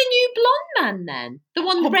help. he the new blonde man then? The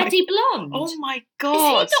one, Oh the my- ready blonde? Oh my Is he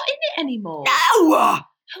God. not in it anymore? No. Oh,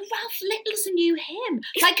 Ralph Little's a new him.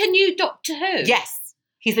 Like a new Doctor Who. Yes.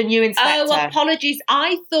 He's the new inspector. Oh, apologies.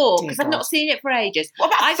 I thought, Dear because I've God. not seen it for ages.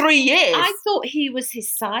 What about 3 years? I thought he was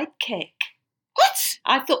his sidekick. What?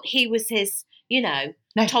 I thought he was his, No.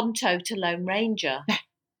 Tonto to Lone Ranger.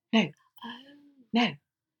 No. Oh. No.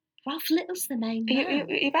 Ralph Little's the main Are man.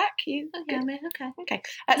 you back? Okay, okay. Okay.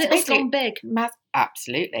 Little's gone big. Maz,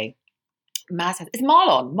 absolutely. It's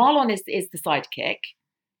Marlon. Marlon is the sidekick.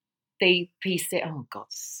 The PC. Oh,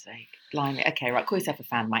 God's sake. Blimey. Okay, right. Call yourself a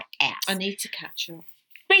fan, my ass. I need to catch up.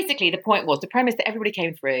 Basically, the point was, the premise that everybody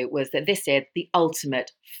came through was that this is the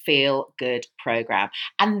ultimate feel-good programme.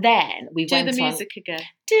 And then we Do went the on... music again.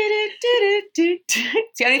 Do-do-do-do-do-do.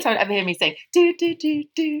 It's the only time I ever hear me saying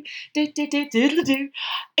do-do-do-do, do-do-do-do-do.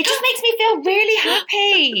 It just makes me feel really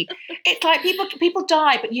happy. It's like people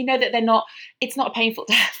die, but you know that they're not, it's not a painful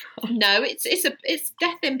death. No, it's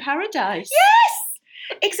Death in Paradise.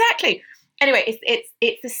 Yes, exactly. Anyway,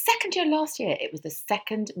 it's the second year last year. It was the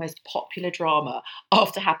second most popular drama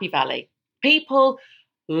after Happy Valley. People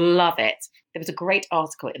love it. There was a great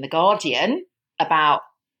article in The Guardian about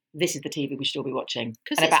this is the TV we should all be watching, and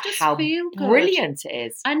it's about just how feel good. brilliant it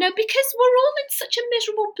is. I know, because we're all in such a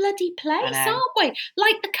miserable bloody place, I know. aren't we?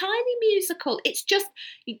 Like the Kylie musical. It's just,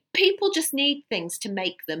 people just need things to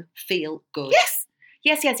make them feel good. Yes.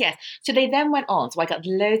 So they then went on. So I got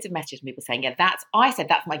loads of messages from people saying, that's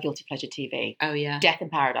my guilty pleasure TV. Oh, yeah. Death in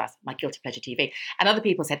Paradise, my guilty pleasure TV. And other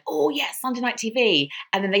people said, oh, yes, Sunday night TV.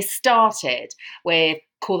 And then they started with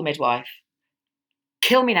Call the Midwife.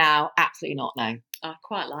 Kill Me Now, absolutely not, no. I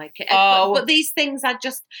quite like it. Oh. But these things are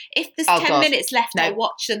just, if there's Oh, 10 God. minutes left, No. I'll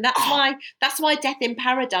watch them. That's why Death in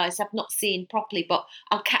Paradise I've not seen properly, but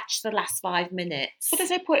I'll catch the last 5 minutes. But there's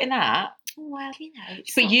no point in that. Well,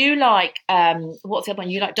 it's But not- you like, what's the other one?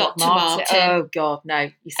 You like Dr. Martin. Martin. Oh, God, no.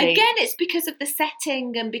 You see. Again, it's because of the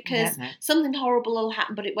setting and because No. something horrible will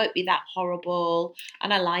happen, but it won't be that horrible.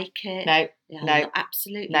 And I like it. No, Yeah, no. I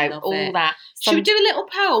absolutely no, love all it. that. Should we do a little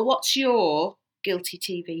poll? What's your guilty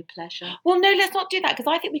TV pleasure? Well, no, let's not do that, because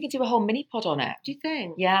I think we can do a whole mini pod on it. Do you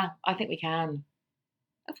think? Yeah, I think we can.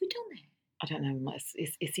 Have we done it? I don't know.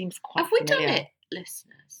 It seems quite Have we familiar. done it,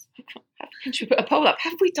 listeners? Should we put a poll up?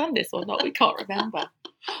 Have we done this or not? We can't remember.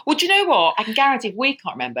 Well, do you know what? I can guarantee if we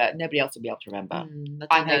can't remember, nobody else will be able to remember. I don't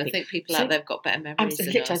I'm know. I hoping. think people So- out there have got better I'm memories so,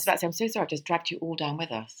 than literally, I was us. about to say, I'm so sorry. I just dragged you all down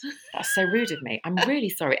with us. That's so rude of me. I'm really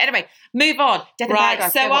sorry. Anyway, move on. Death in Right,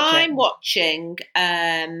 Paradise, so go watch it. I'm watching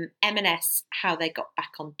M&S, How They Got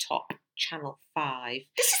Back on Top, Channel 5.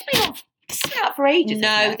 This has been out for ages. No,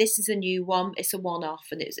 hasn't it? this is a new one. It's a one-off,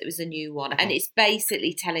 and it was a new one. Okay. And it's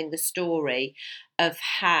basically telling the story of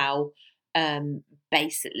how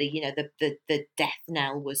basically, you know, the death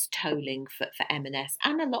knell was tolling for M&S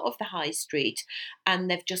and a lot of the high street, and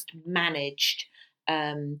they've just managed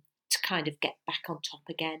to kind of get back on top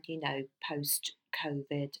again, you know,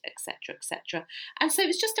 post-COVID, etc., etc. And so it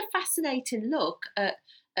was just a fascinating look at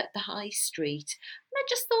the high street. And I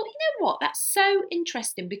just thought, you know what, that's so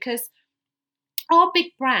interesting, because our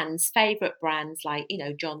big brands, favourite brands like, you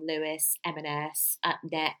know, John Lewis, M&S,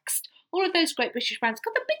 Next, all of those great British brands,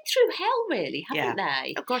 God, they've been through hell, really, haven't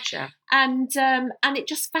they? Oh, gotcha. And it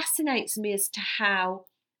just fascinates me as to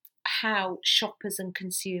how shoppers and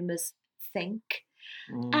consumers think.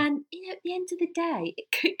 And, you know, at the end of the day,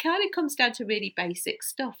 it kind of comes down to really basic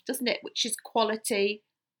stuff, doesn't it? Which is quality,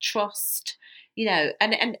 trust, you know,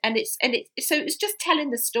 and it's so it's just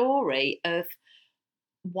telling the story of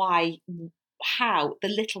how the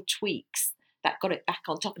little tweaks that got it back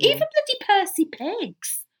on top. Even bloody Percy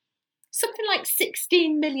Pigs. Something like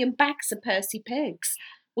 16 million bags of Percy Pigs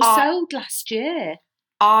were sold last year.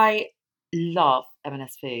 I love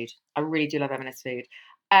M&S food. I really do love M&S food.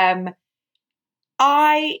 I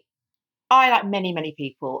like many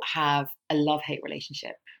people, have a love-hate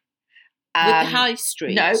relationship With the high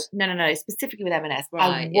street? No. Specifically with M&S. Right,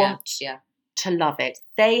 I want yeah. to love it.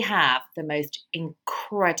 They have the most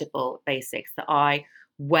incredible basics that I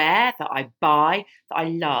wear, that I buy, that I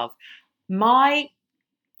love. I'm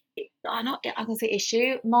going to say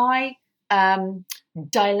issue. My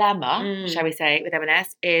dilemma, shall we say, with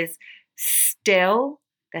M&S is still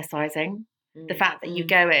their sizing. The fact that you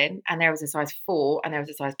go in and there was a size 4 and there was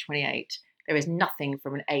a size 28. There is nothing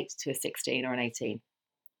from an 8 to a 16 or an 18.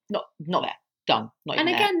 Not there. Done. Not even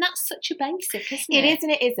And again, there. that's such a basic, isn't It it? is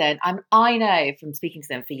and it isn't. I know from speaking to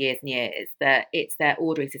them for years and years that it's their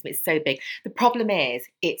ordering system. It's so big. The problem is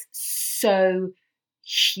it's so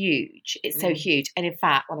huge. It's so huge. And in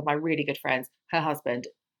fact, one of my really good friends, her husband,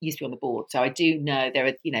 used to be on the board. So I do know there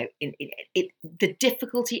are, you know, the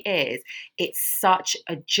difficulty is it's such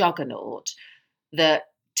a juggernaut that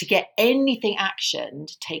to get anything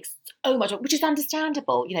actioned takes so much, which is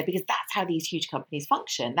understandable, you know, because that's how these huge companies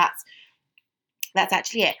function. That's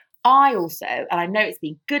actually it. I also, and I know it's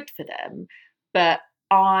been good for them, but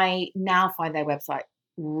I now find their website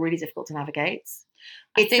really difficult to navigate.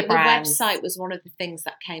 I think the website was one of the things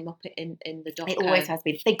that came up in the doco. It always has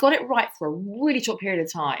been. They got it right for a really short period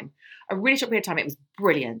of time. It was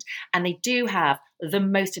brilliant. And they do have the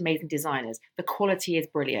most amazing designers. The quality is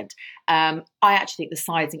brilliant. I actually think the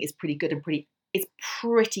sizing is pretty good and it's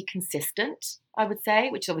pretty consistent, I would say,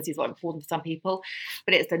 which obviously is what important for some people.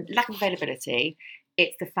 But it's the lack of availability.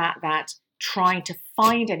 It's the fact that trying to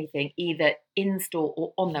find anything either in store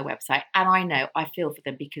or on their website. And I feel for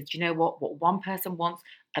them, because you know what one person wants,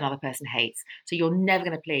 another person hates. So you're never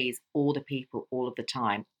going to please all the people all of the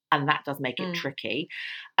time. And that does make it tricky.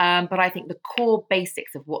 But I think the core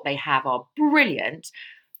basics of what they have are brilliant.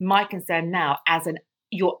 My concern now, as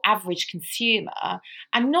your average consumer,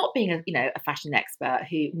 and not being a fashion expert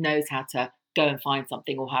who knows how to go and find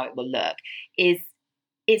something or how it will look, is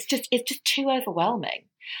it's just too overwhelming.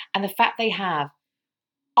 And the fact they have,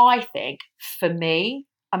 I think, for me,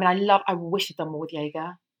 I wish they'd done more with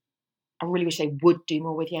Jaeger. I really wish they would do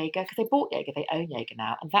more with Jaeger, because they bought Jaeger, they own Jaeger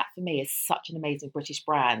now. And that for me is such an amazing British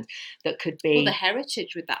brand that could be... Well, the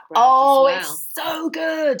heritage with that brand as well. It's so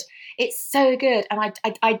good. It's so good. And I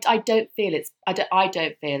don't feel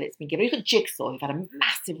it's been given. You've got Jigsaw, who've had a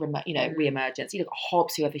massive re-emergence. You've got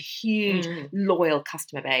Hobbs, who have a huge loyal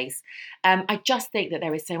customer base. I just think that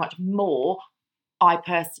there is so much more. I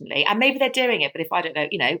personally, and maybe they're doing it, but if I don't know,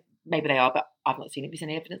 maybe they are, but I've not seen it. Have you seen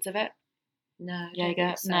any evidence of it? No,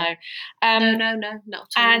 Jaeger, so. no. No, not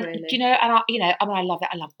at all. And really. I love it.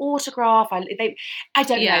 I love Autograph. I don't know. I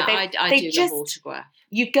do love Autograph.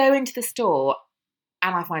 You go into the store,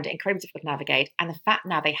 and I find it incredibly difficult to navigate. And the fact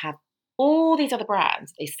now they have all these other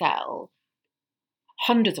brands they sell,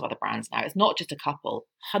 hundreds of other brands now. It's not just a couple,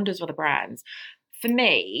 hundreds of other brands. For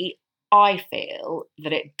me, I feel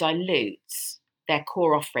that it dilutes their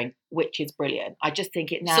core offering, which is brilliant. I just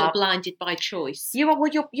think it now... Sort of blinded by choice. You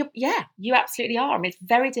absolutely are. I mean, it's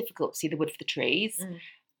very difficult to see the wood for the trees. And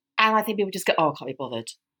I think people just go, I can't be bothered.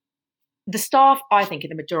 the staff, I think, in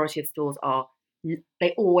the majority of stores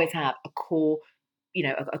they always have a core,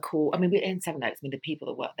 a core. I mean, we're in Seven Oaks. I mean, the people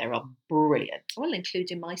that work there are brilliant. Well,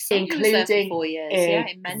 including my son, who was there for 4 years. Yeah,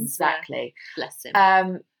 in Menswear. Exactly. Bless him.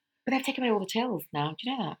 But they've taken away all the tills now. Do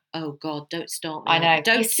you know that? Oh, God, don't start me. I know.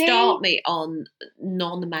 Don't start me on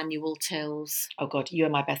non-manual tills. Oh, God, you are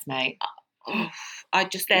my best mate. Oh,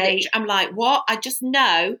 I'm like, what? I just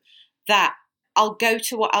know that I'll go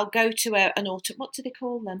to an what do they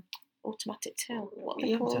call them? Automatic till. What are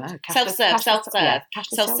they called?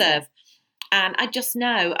 Self-serve. And I just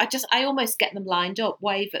know, I almost get them lined up,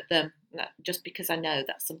 wave at them, just because I know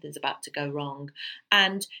that something's about to go wrong.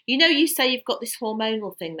 And, you say you've got this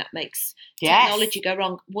hormonal thing that makes technology go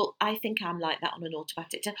wrong. Well, I think I'm like that on an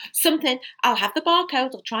automatic till. I'll have the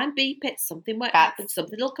barcode, I'll try and beep it, something won't happen,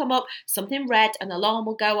 something will come up, something red, an alarm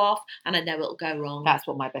will go off, and I know it'll go wrong. That's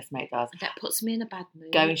what my best mate does. That puts me in a bad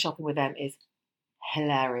mood. Going shopping with them is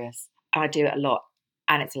hilarious. And I do it a lot.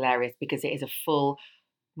 And it's hilarious because it is a full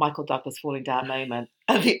Michael Douglas falling down moment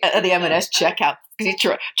at the M&S checkout because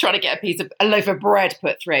he's trying to get a loaf of bread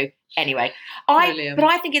put through. Anyway, but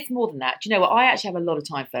I think it's more than that. Do you know what? I actually have a lot of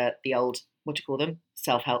time for the old, what do you call them?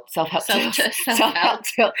 Self-help. Do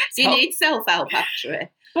you need self-help actually?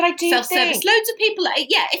 But I do self-service. think Loads of people.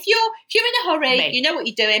 Yeah, if you're in a hurry, you know what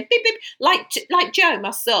you're doing. Beep, beep. Like Joe,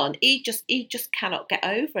 my son, he just cannot get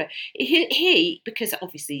over it. He because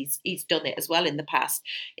obviously he's done it as well in the past.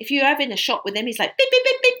 If you're having a shot with him, he's like beep beep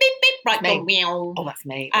beep beep beep beep. Right, go meow. Oh, that's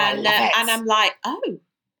me. And I'm like, oh,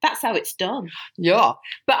 that's how it's done. Yeah.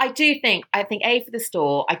 But I think A, for the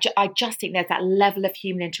store, I just think there's that level of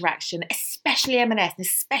human interaction, especially M&S, and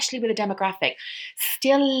especially with the demographic.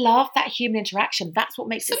 Still love that human interaction. That's what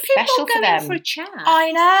makes it special for them. People go in for a chat.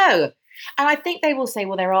 I know. And I think they will say,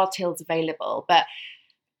 well, there are tills available.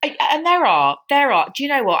 And there are. Do you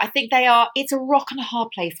know what? I think they are. It's a rock and a hard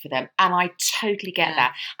place for them. And I totally get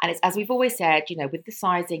that. And it's, as we've always said, with the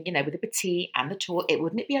sizing, with the petite and the tall,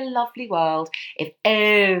 wouldn't it be a lovely world if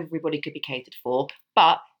everybody could be catered for?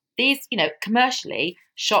 But these, commercially,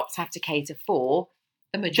 shops have to cater for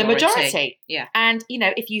the majority. Yeah. And,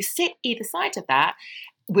 if you sit either side of that,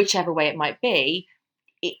 whichever way it might be,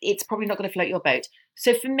 it's probably not going to float your boat.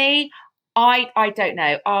 So for me, I don't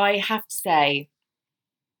know. I have to say,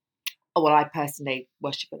 well, I personally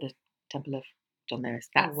worship at the Temple of John Lewis.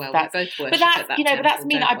 We both worship at that but that's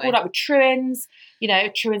me. I brought up with Truins,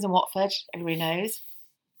 Truins and Watford, everybody knows.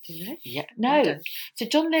 Do you? Yeah. No. So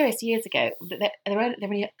John Lewis, years ago, there were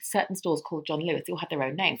only certain stores called John Lewis. They all had their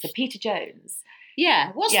own name. So Peter Jones.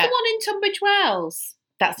 Yeah. What's the one in Tunbridge Wells?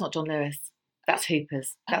 That's not John Lewis. That's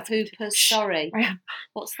Hoopers. That's Hoopers. Sorry.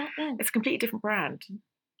 What's that then? It's a completely different brand.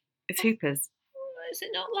 It's Hoopers. Is it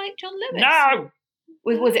not like John Lewis? No.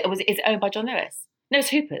 Is it owned by John Lewis? No, it's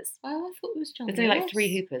Hoopers. Oh, I thought it was John Lewis. There's only like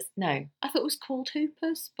 3 Hoopers. No. I thought it was called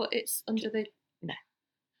Hoopers, but it's under the... No.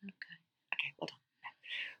 Okay, well done.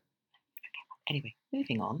 Okay. Anyway,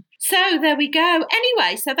 moving on. So, there we go.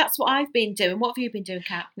 Anyway, so that's what I've been doing. What have you been doing,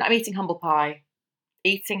 Kat? I'm eating humble pie.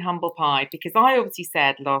 Because I obviously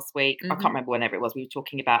said last week, I can't remember whenever it was, we were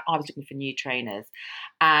talking about, I was looking for new trainers.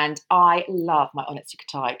 And I love my Onitsuka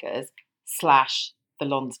Tigers / the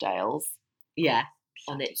Lonsdales. Yeah,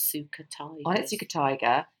 Onitsuka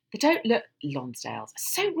Tiger. They don't look Lonsdales.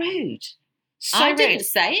 So rude. I didn't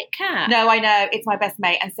say it, Kat. No, I know. It's my best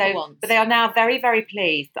mate. And so, but they are now very, very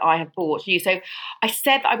pleased that I have bought new. So I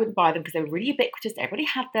said that I wouldn't buy them because they were really ubiquitous. Everybody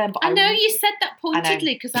had them. But I know you said that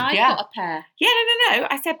pointedly because I got a pair. Yeah, no.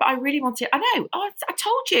 I said, but I really wanted. I know. I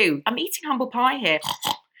told you. I'm eating humble pie here.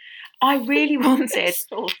 I really wanted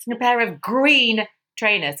a pair of green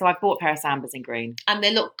trainers, so I bought a pair of Sambas in green, and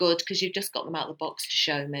they look good because you've just got them out of the box to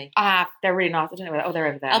show me. I have. They're really nice. I don't know where. Oh, they're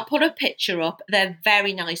over there. I'll put a picture up. They're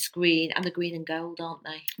very nice green, and they're green and gold, aren't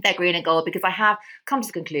they? They're green and gold because I have come to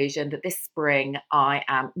the conclusion that this spring I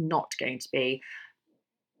am not going to be.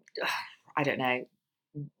 I don't know,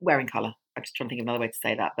 wearing colour. I'm just trying to think of another way to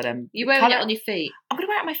say that, but you're wearing it on your feet. I'm going to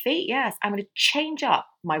wear it on my feet. Yes, I'm going to change up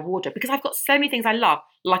my wardrobe because I've got so many things I love,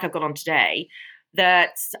 like I've got on today,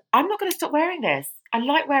 that I'm not going to stop wearing this. I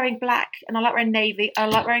like wearing black and I like wearing navy and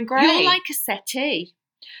I like wearing grey. You're like a settee.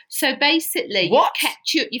 So basically,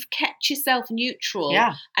 you've kept yourself neutral,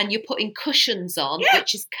 and you're putting cushions on,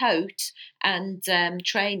 which is coat and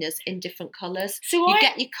trainers in different colours. So you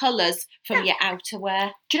get your colours from your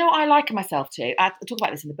outerwear. Do you know what I like in myself too? I talk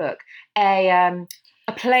about this in the book. A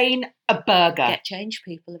burger. Get change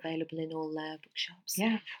people available in all bookshops.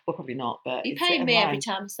 Yeah, well, probably not. But you pay me every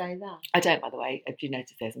time I say that. I don't, by the way. If you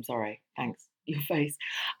notice this, I'm sorry. Thanks. Your face.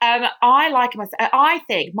 I like myself. I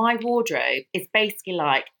think my wardrobe is basically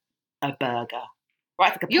like a burger,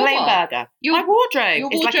 Right, it's like a Your plain what? burger. Your- My wardrobe. Your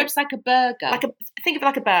is wardrobe's like a burger. think of it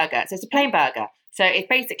like a burger. So it's a plain burger. So it's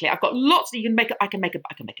basically, I've got lots. You can make. I can make a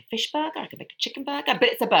fish burger. I can make a chicken burger. But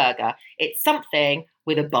it's a burger. It's something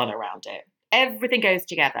with a bun around it. Everything goes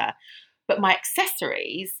together. But my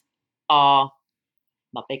accessories are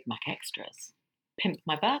my Big Mac extras. Pimp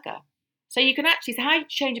my burger. So you can actually, so how you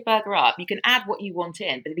change a burger up, you can add what you want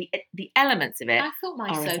in, but the elements of it. I thought my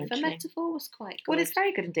are sofa essentially- metaphor was quite good. Well, it's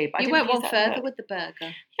very good indeed. But I You didn't went use one that in the further book. with the burger.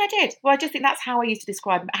 Yeah, I did. Well, I just think that's how I used to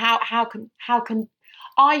describe how can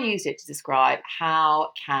I use it to describe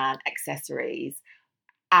how can accessories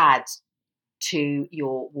add to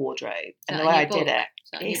your wardrobe, and the way I did it.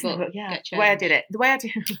 It's in the book, yeah, the way I did it.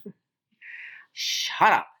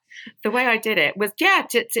 Shut up. The way I did it was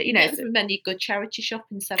to you know. Never from any good charity shop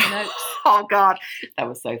in Seven Oaks. Oh God, that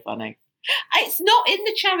was so funny. It's not in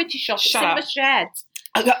the charity shop. Shut it's up.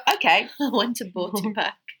 in my shed. Okay. I went and bought it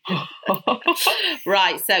back.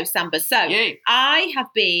 Right, so Samba. So You. I have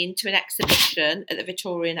been to an exhibition at the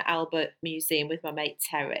Victoria and Albert Museum with my mate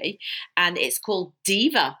Terry, and it's called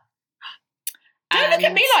Diva. Don't look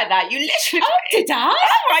at me like that. You literally. Oh, did I?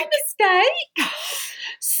 Right. Mistake.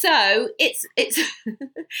 So it's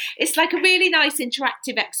it's like a really nice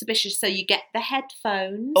interactive exhibition. So you get the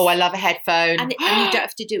headphones. Oh, I love a headphone. And you don't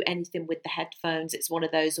have to do anything with the headphones. It's one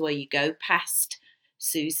of those where you go past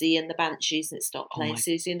Susie and the Banshees and it starts playing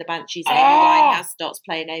Susie and the Banshees. Amy Winehouse starts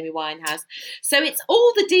playing Amy Winehouse. So it's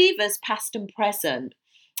all the divas, past and present.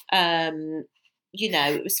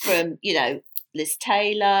 It was from, Liz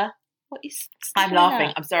Taylor. What is? I'm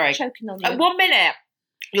laughing. I'm sorry. Choking on you. 1 minute.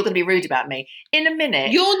 You're going to be rude about me. In a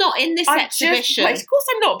minute. You're not in this exhibition. Of course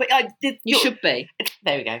I'm not, but I did. You should be.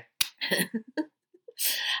 There we go.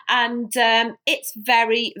 And it's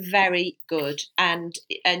very, very good. And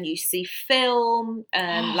you see film,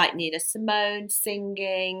 like Nina Simone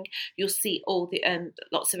singing. You'll see all the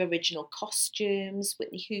lots of original costumes,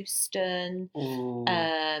 Whitney Houston,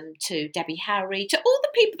 to Debbie Harry, to all the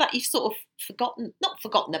people that you've sort of not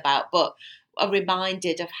forgotten about, but are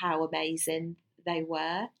reminded of how amazing they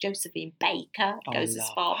were. Josephine Baker goes as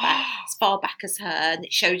far back as her, and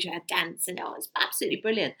it shows you her dance, and it's absolutely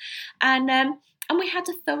brilliant. And we had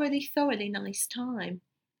a thoroughly nice time.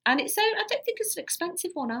 And I don't think it's an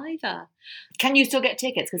expensive one either. Can you still get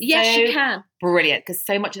tickets? Yes, you can. Brilliant, because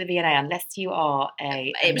so much of the V&A, unless you are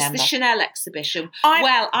a It was member. the Chanel exhibition.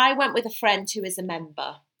 I went with a friend who is a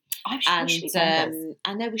member. I'm sure she remembers.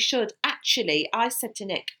 I know we should. Actually, I said to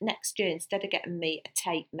Nick, next year, instead of getting me a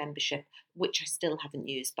tape membership, which I still haven't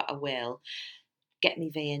used, but I will, get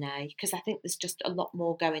me V&A, because I think there's just a lot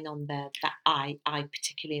more going on there that I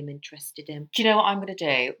particularly am interested in. Do you know what I'm going to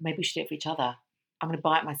do? Maybe we should do it for each other. I'm going to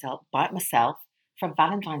buy it myself for a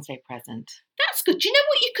Valentine's Day present. That's good. Do you know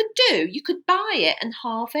what you could do? You could buy it and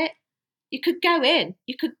halve it. You could go in.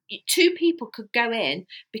 Two people could go in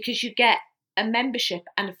because you get a membership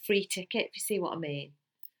and a free ticket, if you see what I mean.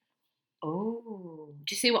 Oh.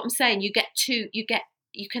 Do you see what I'm saying? You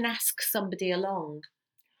can ask somebody along.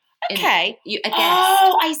 Okay. A guest.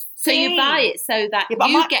 Oh, I see. So you buy it so that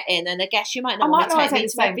you get in, and I guess you might not want to take me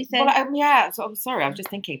to everything. Well, so I'm sorry. I was just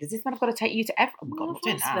thinking, does this mean I've got to take you to every? Oh my God, I'm not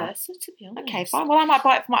doing vice that. versa, to be honest. Okay, fine. Well, I might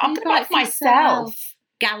buy it for I'm going to buy it for myself.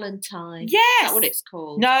 Galentine. Yes. Is that what it's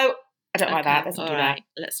called? No, I don't like that. Let's not do that.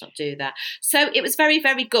 Let's not do that. So it was very,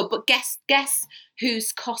 very good. But guess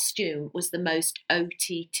whose costume was the most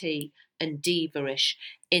OTT and diva-ish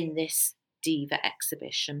in this diva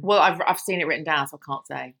exhibition? Well, I've seen it written down, so I can't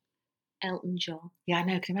say. Elton John. Yeah, I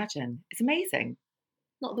know. Can you imagine? It's amazing.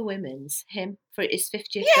 Not the women's. Him for his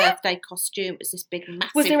 50th birthday costume. It was this big,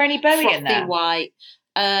 massive. Was there any Bowie in there? White.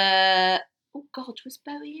 Oh God, was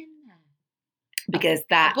Bowie in there? Because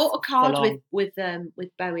that I bought a card with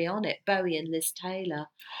Bowie on it. Bowie and Liz Taylor.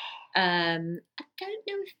 I don't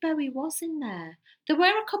know if Bowie was in there. There were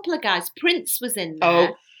a couple of guys. Prince was in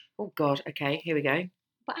there. Oh God. Okay, here we go.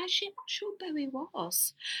 But actually, I'm not sure Bowie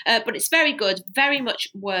was. But it's very good. Very much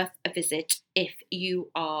worth a visit if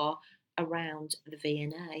you are around the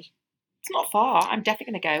V&A. It's not far. I'm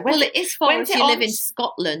definitely going to go. Well, it is far if you live in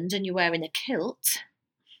Scotland and you're wearing a kilt.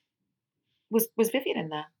 Was Vivian in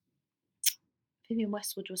there? Vivian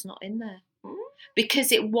Westwood was not in there.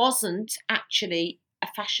 Because it wasn't actually a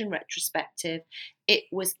fashion retrospective. It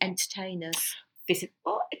was entertainers. This is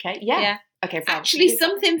okay. Yeah. Okay. Fine. Actually,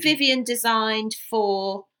 something Vivian designed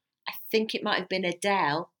for, I think it might have been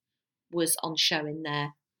Adele, was on show in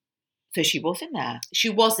there. So she was in there. She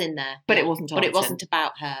was in there, but it wasn't. But it wasn't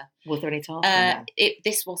about her. Was there any tartan in there?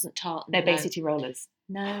 This wasn't tartan. No Bay City Rollers.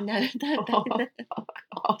 No.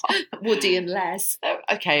 Woody and Les.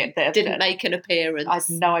 Okay, didn't make an appearance. I had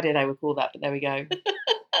no idea they would call that, but there we go.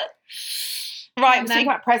 Right, And we're then- speaking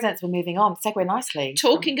about presents. We're moving on. Segue nicely.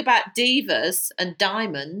 Talking about divas and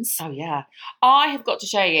diamonds. Oh, yeah. I have got to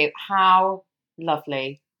show you how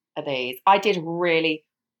lovely are these. I did really,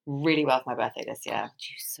 really well for my birthday this year. God,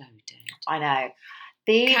 you so did. I know.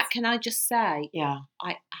 These, Kat, can I just say, yeah,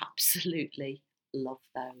 I absolutely love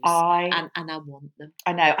those. I And I want them.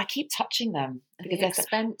 know. I keep touching them They're because they're so,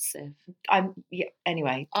 expensive.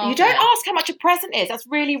 anyway. Are You don't they? ask how much a present is. That's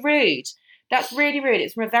really rude. That's really rude.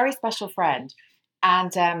 It's from a very special friend.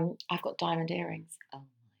 And I've got diamond earrings. Oh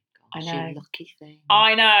my I gosh, know. you lucky thing.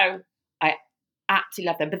 I know. I absolutely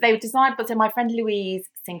love them. But they were designed, so my friend Louise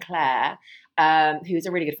Sinclair, who is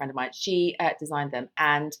a really good friend of mine, she designed them,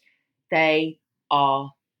 and they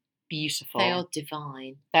are beautiful. They are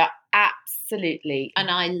divine. They're absolutely And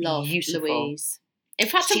I love beautiful. Louise. In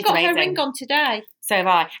fact, She's I've got her amazing. ring on today. So have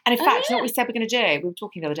I. And in Oh, fact, you know yeah. what we said we're going to do? We were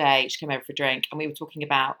talking the other day. She came over for a drink, and we were talking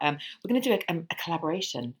about we're going to do a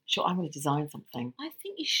collaboration. Sure, I'm going to design something. I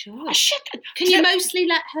think you should. I should. Can you mostly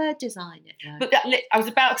let her design it though? But I was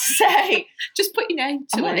about to say, Just put your name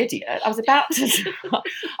to I'm not an it. idiot. I was about to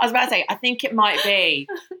say, I think it might be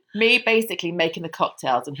me basically making the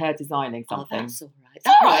cocktails and her designing Oh, something. that's all right. It's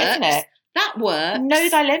That all right, works. isn't it? That works. Know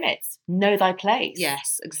thy limits. Know thy place.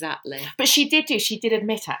 Yes, exactly. But she did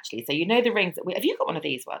admit actually. So you know the rings that have you got one of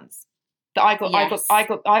these ones? That I got, Yes. I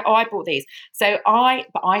bought these. So I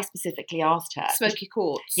specifically asked her. Smoky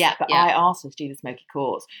quartz. Yeah, but I asked her to do the smoky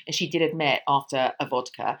quartz, and she did admit after a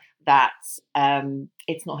vodka that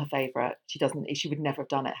it's not her favourite. She would never have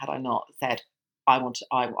done it had I not said I want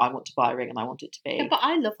to buy a ring and I want it to be. Yeah, but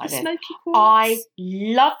I love the like this. smoky quartz. I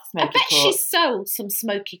love I smoky bet quartz. she's sold some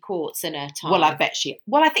smoky quartz in her time. Well, I bet she.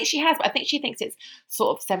 Well, I think she has, but I think she thinks it's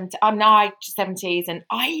sort of 70s. I'm now 70s, and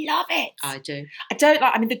I love it. I do. I don't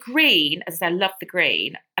like. I mean, the green. As I say, I love the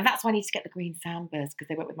green, and that's why I need to get the green Sambas because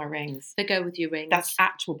they went with my rings. They go with your rings. That's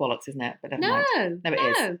actual bollocks, isn't it? But never mind. no, No,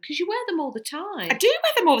 it is. because you wear them all the time. I do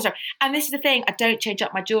wear them all the time, and this is the thing. I don't change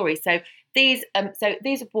up my jewelry. So these are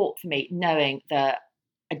bought for me, knowing that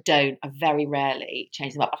I very rarely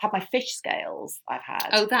change them up. I've had my fish scales. I've had.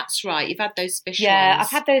 Oh, that's right. You've had those fish yeah, ones.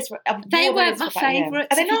 I've had those. They weren't my favourites,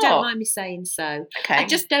 Are they if you not? don't mind me saying so. Okay. I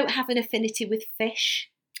just don't have an affinity with fish.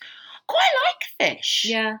 quite like fish.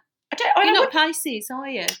 Yeah. I don't. You're I not Pisces, are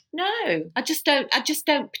you? No. I just don't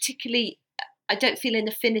particularly, I don't feel an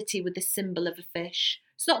affinity with the symbol of a fish.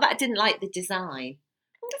 It's not that I didn't like the design.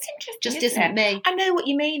 That's interesting. Just isn't isn't it? me. I know what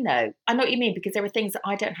you mean, though. I know what you mean because there are things that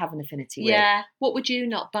I don't have an affinity with. Yeah. What would you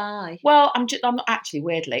not buy? Well, I'm not actually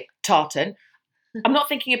weirdly tartan. I'm not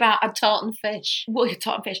thinking about A tartan fish.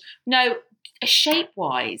 tartan fish. No, shape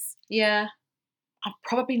wise, Yeah. I'm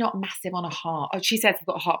probably not massive on a heart. Oh, she says I've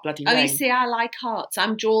got a heart bloody Oh, ring. you see, I like hearts.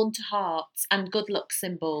 I'm drawn to hearts and good luck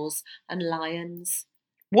symbols and lions.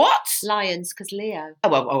 What? Lions, because Leo.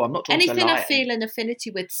 Oh, I'm not drawn to Anything a I lion. feel an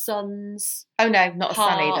affinity with, suns, Oh no, not a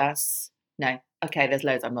sun either. hearts, No. Okay, there's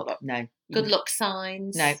loads. I'm not. No. good luck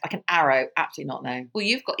signs. No, like an arrow. Absolutely not. No. Well,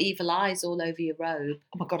 you've got evil eyes all over your robe.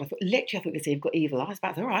 Oh my god! I thought you could say you've got evil eyes.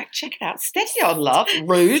 But all right, check it out. Steady on, love.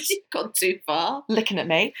 Rude. You've gone too far. Looking at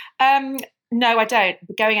me. No, I don't.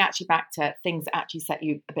 But going actually back to things that actually set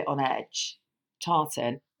you a bit on edge.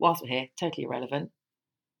 Tartan. Whilst we're here, totally irrelevant.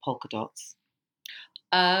 Polka dots.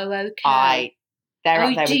 Oh, okay.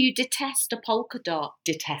 Do you detest a polka dot?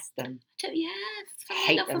 detest them Yeah, funny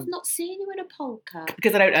Hate enough, them. I've not seen you in a polka.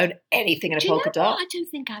 because I don't own anything in a Do you polka know what? dot. I don't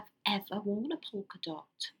think I've ever worn a polka dot.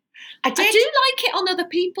 I I do like it on other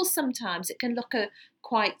people sometimes. It can look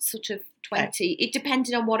quite sort of 20, it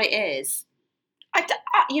depending on what it is.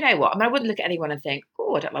 You know what? I mean, I wouldn't look at anyone and think,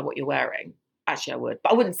 "Oh, I don't like what you're wearing." Actually, I would,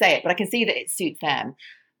 but I wouldn't say it. But I can see that it suits them.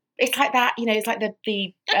 It's like that, you know. It's like the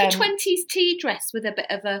Like a 20s tea dress with a bit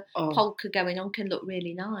of a oh. polka going on can look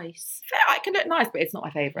really nice. I can look nice, but it's not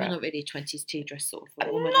my You're favourite. not really a 20s tea dress sort of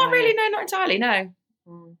woman. Not are really. you? No, not entirely. No.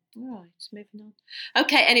 All right, moving on.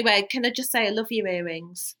 Okay, anyway, can I just say I love your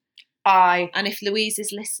earrings? And if Louise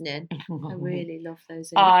is listening, I really love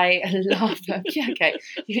those earrings. I love them. Yeah, okay.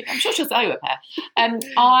 I'm sure she'll sell you a pair.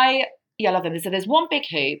 I love them. So there's one big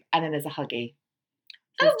hoop and then there's a huggy.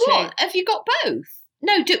 There's Oh, two. what? Have you got both?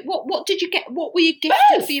 No, what did you get? What were you gifted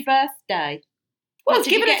Both. for your birthday? Well, I What was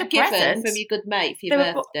did you given as get a given present. from your good mate for They your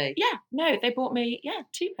were bought- birthday? Yeah, no, they bought me,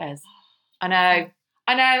 two pairs. I know.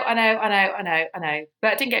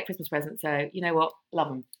 But I didn't get a Christmas present, so you know what? Love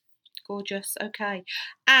them. Gorgeous. Okay.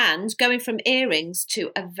 And going from earrings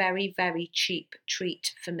to a very, very cheap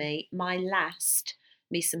treat for me. My last,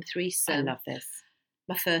 me some I threesome. love this.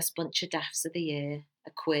 My first bunch of daffs of the year.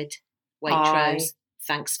 A quid. Aye. Waitrose.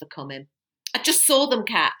 Thanks for coming. I just saw them,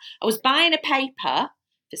 Kat. I was buying a paper,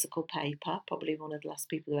 physical paper, probably one of the last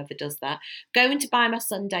people who ever does that. Going to buy my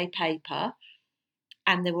Sunday paper.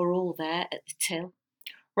 and they were all there at the till.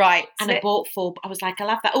 Right. And I bought 4. I was like, I'll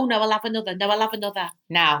have that. Oh, no, I'll have another. No, I'll have another.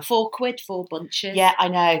 Now. £4, 4 bunches. Yeah, I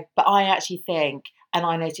know. But I actually think, and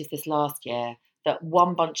I noticed this last year, that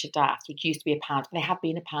one bunch of daffs, which used to be £1, and they have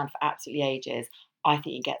been £1 for absolutely ages, I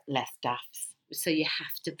think you get less daffs. So you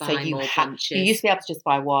have to buy more bunches. You used to be able to just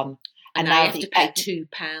buy one. And now you have to pay £2.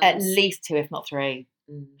 At least 2, if not 3.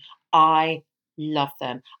 Mm. I love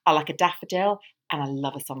them. I like a daffodil and I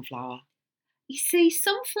love a sunflower. You see,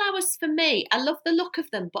 sunflowers for me, I love the look of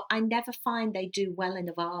them, but I never find they do well in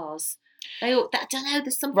a vase. I don't know,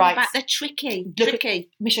 there's something about they're tricky. Let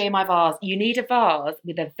me show you my vase. You need a vase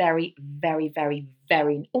with a very, very, very,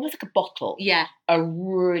 very, almost like a bottle. Yeah. A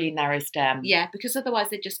really narrow stem. Yeah, because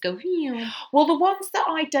otherwise they just go, Well, the ones that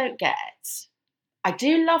I don't get, I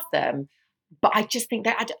do love them, but I just think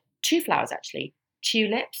they're 2 flowers actually.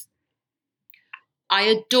 Tulips. I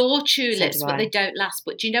adore tulips, So do but I. they don't last.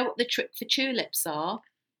 But do you know what the trick for tulips are?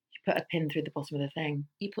 You put a pin through the bottom of the thing.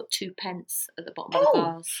 You put 2 pence at the bottom of the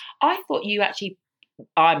vase. I thought you actually.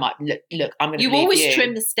 I might look. I'm going to. You always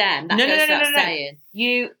trim the stem. That goes without saying.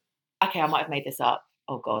 You. Okay, I might have made this up.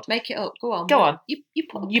 Oh God. Make it up. Go on. Go on. You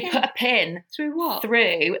put a pin through what?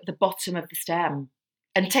 Through the bottom of the stem,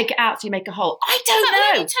 and take it out so you make a hole. I don't That know.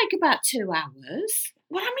 will only take about 2 hours.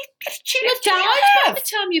 Well, how many You'll tulips do you die by have? the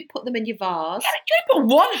time you put them in your vase. You only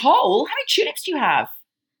put 1 hole. How many tulips do you have?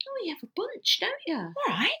 Oh, you have a bunch, don't you? All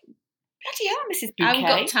right. Bloody hell, Mrs. Bouquet. I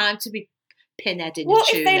haven't got time to be pinheading Well, a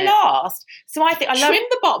tulip. if they last, so I think I love. Trim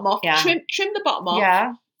the bottom off. Yeah. Trim the bottom off.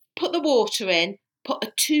 Yeah. Put the water in. Put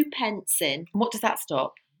a 2 pence in. And what does that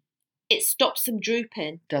stop? It stops them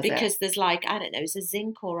drooping. Does it? Because there's like, I don't know, is it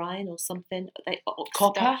zinc or iron or something?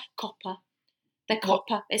 Copper? Copper. They're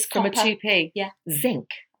copper. It's copper. From a 2p. Yeah. Zinc.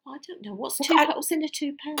 I don't know. What's in a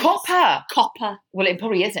 2 pence? Copper. Copper. Well, it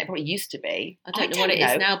probably isn't. It probably used to be. I don't know what it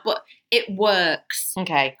is now, but it works.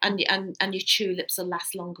 Okay. And your tulips will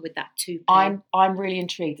last longer with that 2p. I'm really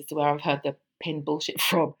intrigued as to where I've heard the pin bullshit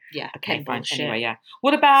from. Yeah. Okay, pin fine. bullshit. Anyway, yeah.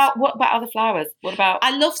 What about other flowers? What about?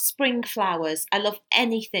 I love spring flowers. I love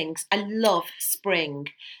anything. I love spring.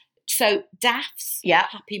 So daffs, Yeah.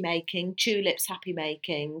 happy making. Tulips, happy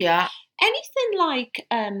making. Yeah. Anything like,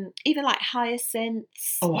 even like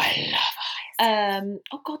hyacinths. Oh, I love hyacinths.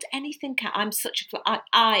 Oh God, anything.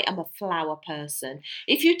 I am a flower person.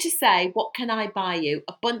 If you're to say, what can I buy you?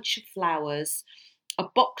 A bunch of flowers, a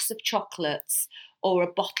box of chocolates, or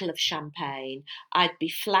a bottle of champagne, I'd be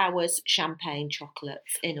flowers, champagne,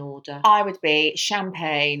 chocolates in order. I would be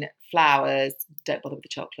champagne, flowers. Don't bother with the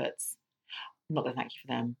chocolates. I'm not going to thank you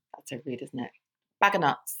for them. That's so rude, isn't it? Bag of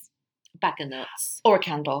nuts. Bag of nuts. Or a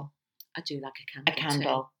candle. I do like a candle. A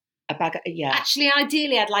candle. A bag of, yeah. Actually,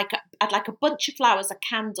 ideally, I'd like a bunch of flowers, a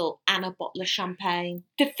candle, and a bottle of champagne.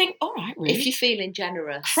 All right, rude. If you're feeling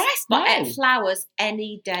generous. Christ, But no. flowers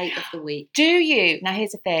any day of the week. Do you? Now,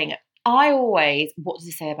 here's the thing. I always, what does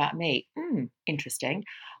it say about me? Interesting.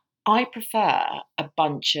 I prefer a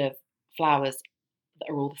bunch of flowers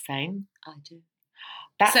that are all the same. I do.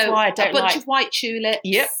 That's so why I don't a bunch like... of white tulips.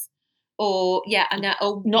 Yep. Or,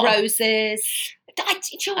 or Not roses.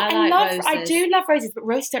 I do love roses, but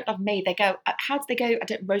roses don't love me. They go, how do they go?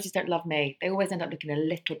 Roses don't love me. They always end up looking a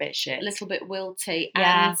little bit shit. A little bit wilty.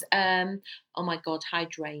 Yeah. And, oh my God,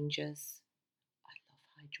 hydrangeas. I love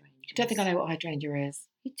hydrangeas. I don't think I know what hydrangea is.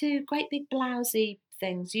 You do. Great big blousy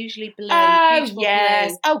things, usually blue. Oh, beautiful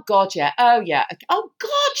yes. blue. Oh, God, yeah. Oh, yeah. Oh,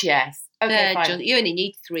 God, yes. Okay, fine. You only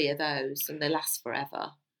need 3 of those and they last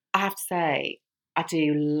forever. I have to say, I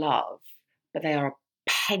do love, but they are a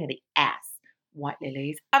pain in the ass, white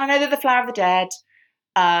lilies. And I know they're the flower of the dead.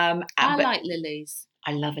 I like lilies.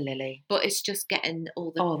 I love a lily. But it's just getting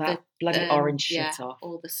all that bloody orange shit off.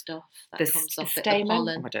 All the stuff that The comes off it, stamen? the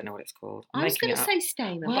pollen. I don't know what it's called. I was going to say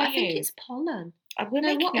stamen, but I think it's pollen. We're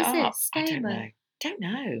making what it is up. it? Stamen? Don't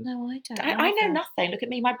know. No, I don't. I know nothing. Look at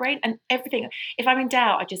me, my brain and everything. If I'm in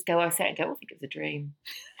doubt, I just go, I sit and go, I think it was a dream.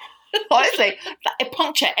 Honestly, I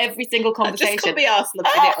puncture every single conversation. I just couldn't be arsed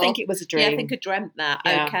looking I it think up. it was a dream. Yeah, I think I dreamt that.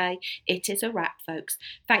 Yeah. Okay. It is a wrap, folks.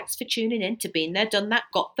 Thanks for tuning in to Been There, Done That,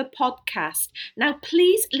 Got the podcast. Now,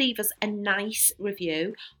 please leave us a nice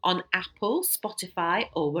review on Apple, Spotify,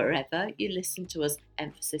 or wherever you listen to us.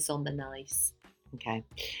 Emphasis on the nice. Okay.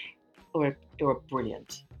 Or a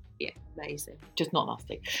brilliant. Yeah, amazing. Just not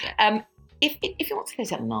nasty. Yeah. If you want to say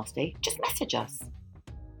something nasty, just message us.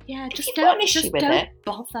 Yeah, If just you've got an don't, issue just with don't it,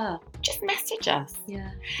 bother. just message us.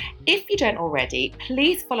 Yeah. If you don't already,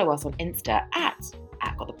 please follow us on Insta at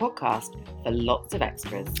Got the Podcast for lots of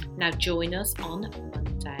extras. Now join us on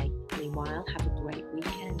Monday. Meanwhile, have a great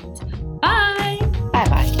weekend.